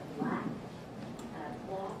against a black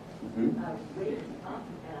cloth, raised up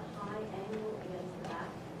at a high angle against the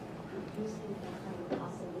back, producing a kind of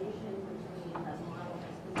oscillation between the model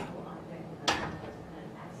as physical object and the model as kind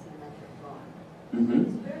of axiometric drawing.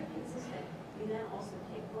 It's very consistent. You then also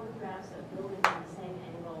take photographs of buildings from the same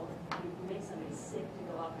angle. You make somebody sick to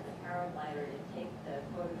go up in a paraglider to take the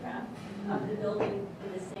photograph of the building in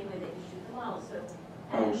the same way that you shoot the model. So,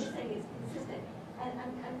 and I'm just saying it's consistent. And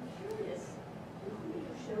I'm curious, who you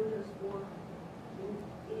show those for?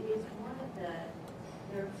 It is one of there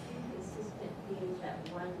are two consistent themes that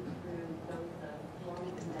run through both the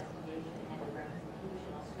formal investigation and the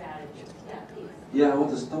representational strategy. Yeah, please. Yeah, I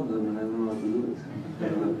want to stop them and I don't know how to do it.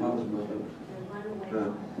 Pause, but. Run away. So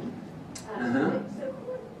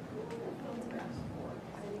who are the photographs for? I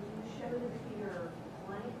mean, do you show them to your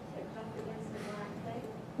client tipped up against the black thing?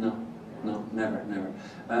 No, never.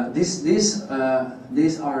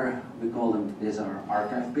 These are, we call them, these are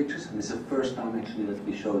archive pictures, and it's the first time actually that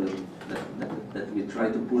we show them, that we try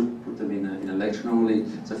to put them in a lecture. Normally,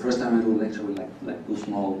 it's the first time I do a lecture with like two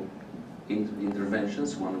small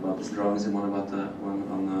interventions, one about the drawings and one about one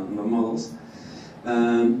on the models.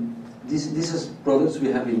 This is products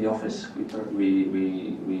we have in the office. We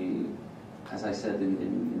as I said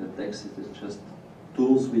in the text, it is just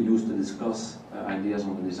tools we use to discuss ideas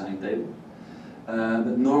on the design table.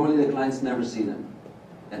 But normally the clients never see them.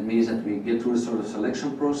 That means that we get through a sort of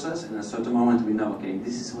selection process, and at a certain moment we know, okay,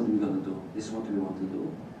 this is what we're going to do. This is what we want to do,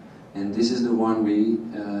 and this is the one we're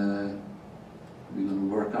going to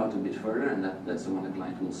work out a bit further, and that's the one the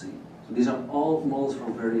client will see. So these are all models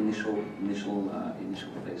from very initial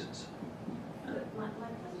phases. But my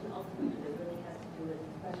question ultimately really has to do with,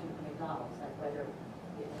 especially with McDonald's, like whether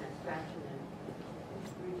it's an abstraction and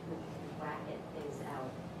which bracket things out.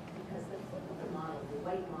 Because the flip of the model, the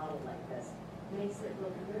white model like this, makes it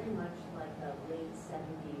look very much like a late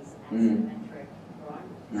 70s asymmetric drawing.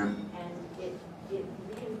 Yeah. And it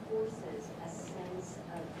reinforces a sense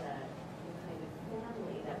of the kind of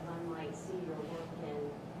family that one might see your work in.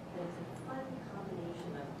 And it's a fun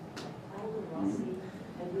combination of Aldo Rossi,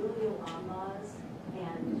 Emilio Amas,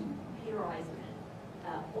 and Peter Eisenman,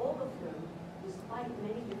 all of whom, despite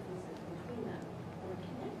many differences between them, are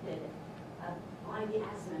connected by the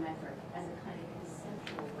asymmetric as a kind of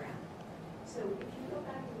conceptual ground. So if you go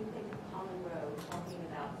back and you think of Colin Rowe talking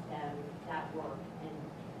about that work and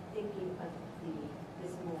thinking of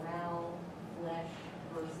this morale flesh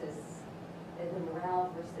versus the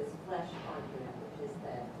morale versus flesh argument, which is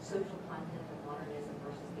the social content of modernism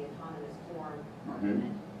versus the autonomous form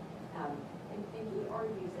argument. And he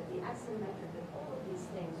argues that the asymmetric, that all of these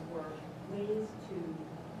things were ways to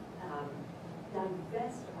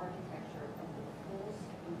divest architecture of the false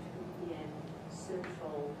utopian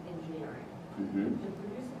social engineering to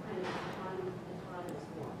produce a kind of autonomous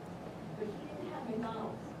form. But he didn't have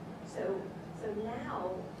McDonald's. So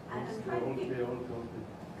now, I'm trying to figure out.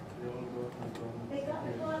 They got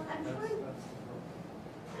McDonald's. I'm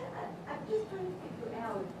just trying to figure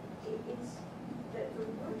out, it's that the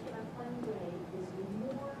work in a fun way is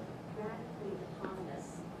more radically autonomous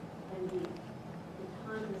than the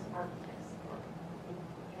autonomous architect's work.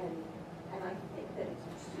 And I think that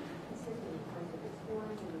it's super consistent in terms of its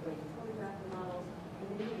forms and the way you photograph the models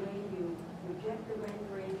and then the way you reject the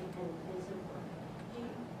rendering and so forth. Do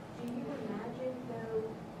you imagine,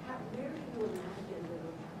 though, where do you imagine the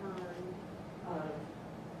return of,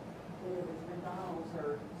 whether it's McDonald's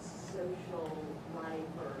or social life,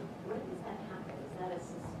 or when does that happen? Is that a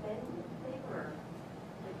suspended thing, or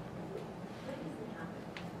like, when does it happen?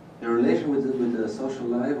 In relation with the social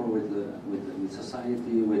life, or with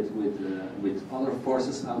society, with other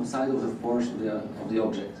forces outside of the force of the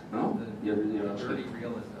object, no? The dirty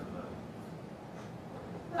realism.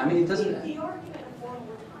 I mean, it doesn't. The argument of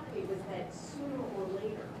formal autonomy was that sooner or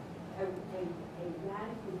later, a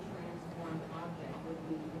radically transformed object would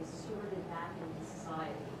be inserted back into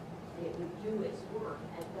society. It would do its work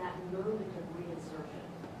at that moment of reinsertion.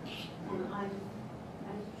 And I'm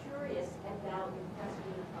curious about the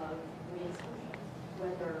question of reinsertion,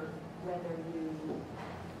 whether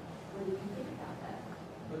you think about that.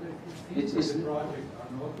 But it seems the projects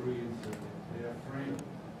are not reinserted, they are framed.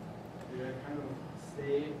 They are kind of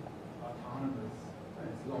stay autonomous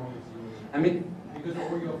as long as you... I mean... Because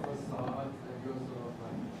all your facades and your sort of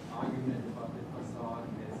like argument about the facade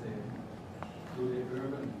as a to the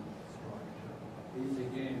urban structure is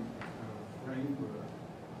again a kind of framework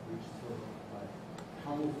which sort of like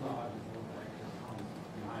camouflages what actually comes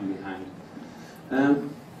behind.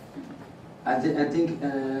 I think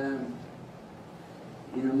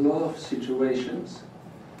in a lot of situations,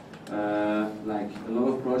 like a lot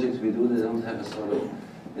of projects we do, they don't have a sort of,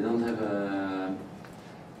 they don't have a,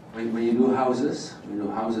 when you do houses,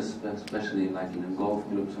 especially like in the golf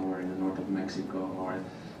clubs or in the north of Mexico, or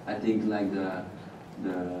I think like the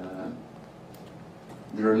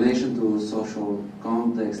relation to social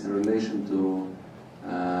context, the relation to,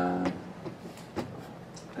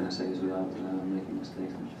 can I say this without making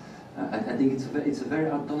mistakes? I think it's a very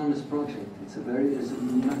autonomous project. It's very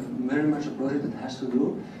much a project that has to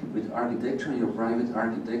do with architecture, your private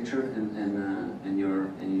architecture, and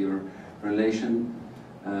your relation.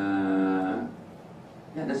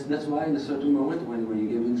 Yeah, that's why in a certain moment when you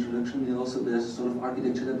give introduction, there's a sort of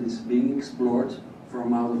architecture that is being explored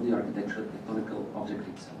from out of the architectural tectonical object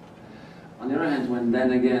itself. On the other hand, when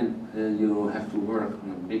then again you have to work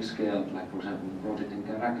on a big scale, like for example the project in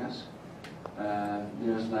Caracas,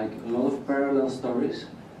 there's like a lot of parallel stories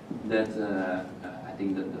that I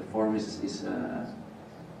think that the form is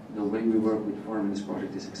the way we work with form in this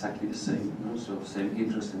project is exactly the same. You know? So same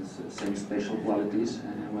interest and same spatial qualities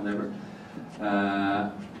and whatever.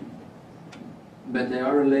 But they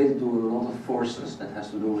are related to a lot of forces that has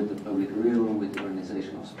to do with the public realm, with the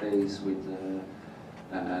organization of space, with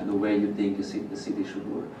the way you think the city should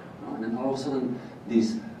work. No? And then all of a sudden,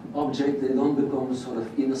 these objects, they don't become sort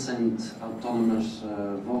of innocent, autonomous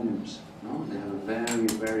volumes. No? They have a very,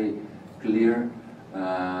 very clear,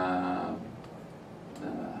 I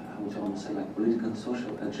would almost say like political and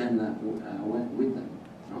social agenda with them.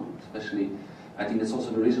 No? Especially, I think that's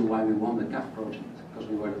also the reason why we won the CAF project, because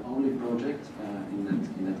we were the only project in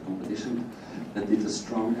that competition that did a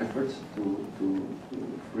strong effort to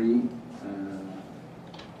free a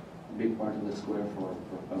big part of the square for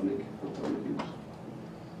public use.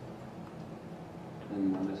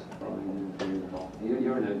 And that's probably didn't hear it at all.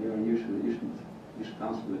 You should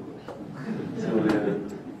answer the question. So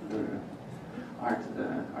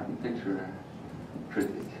architecture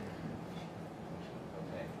critic.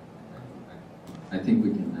 Okay. I think we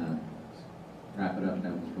can wrap it up.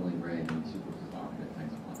 That was really great and super provocative.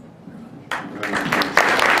 Thanks, Wonne, very much.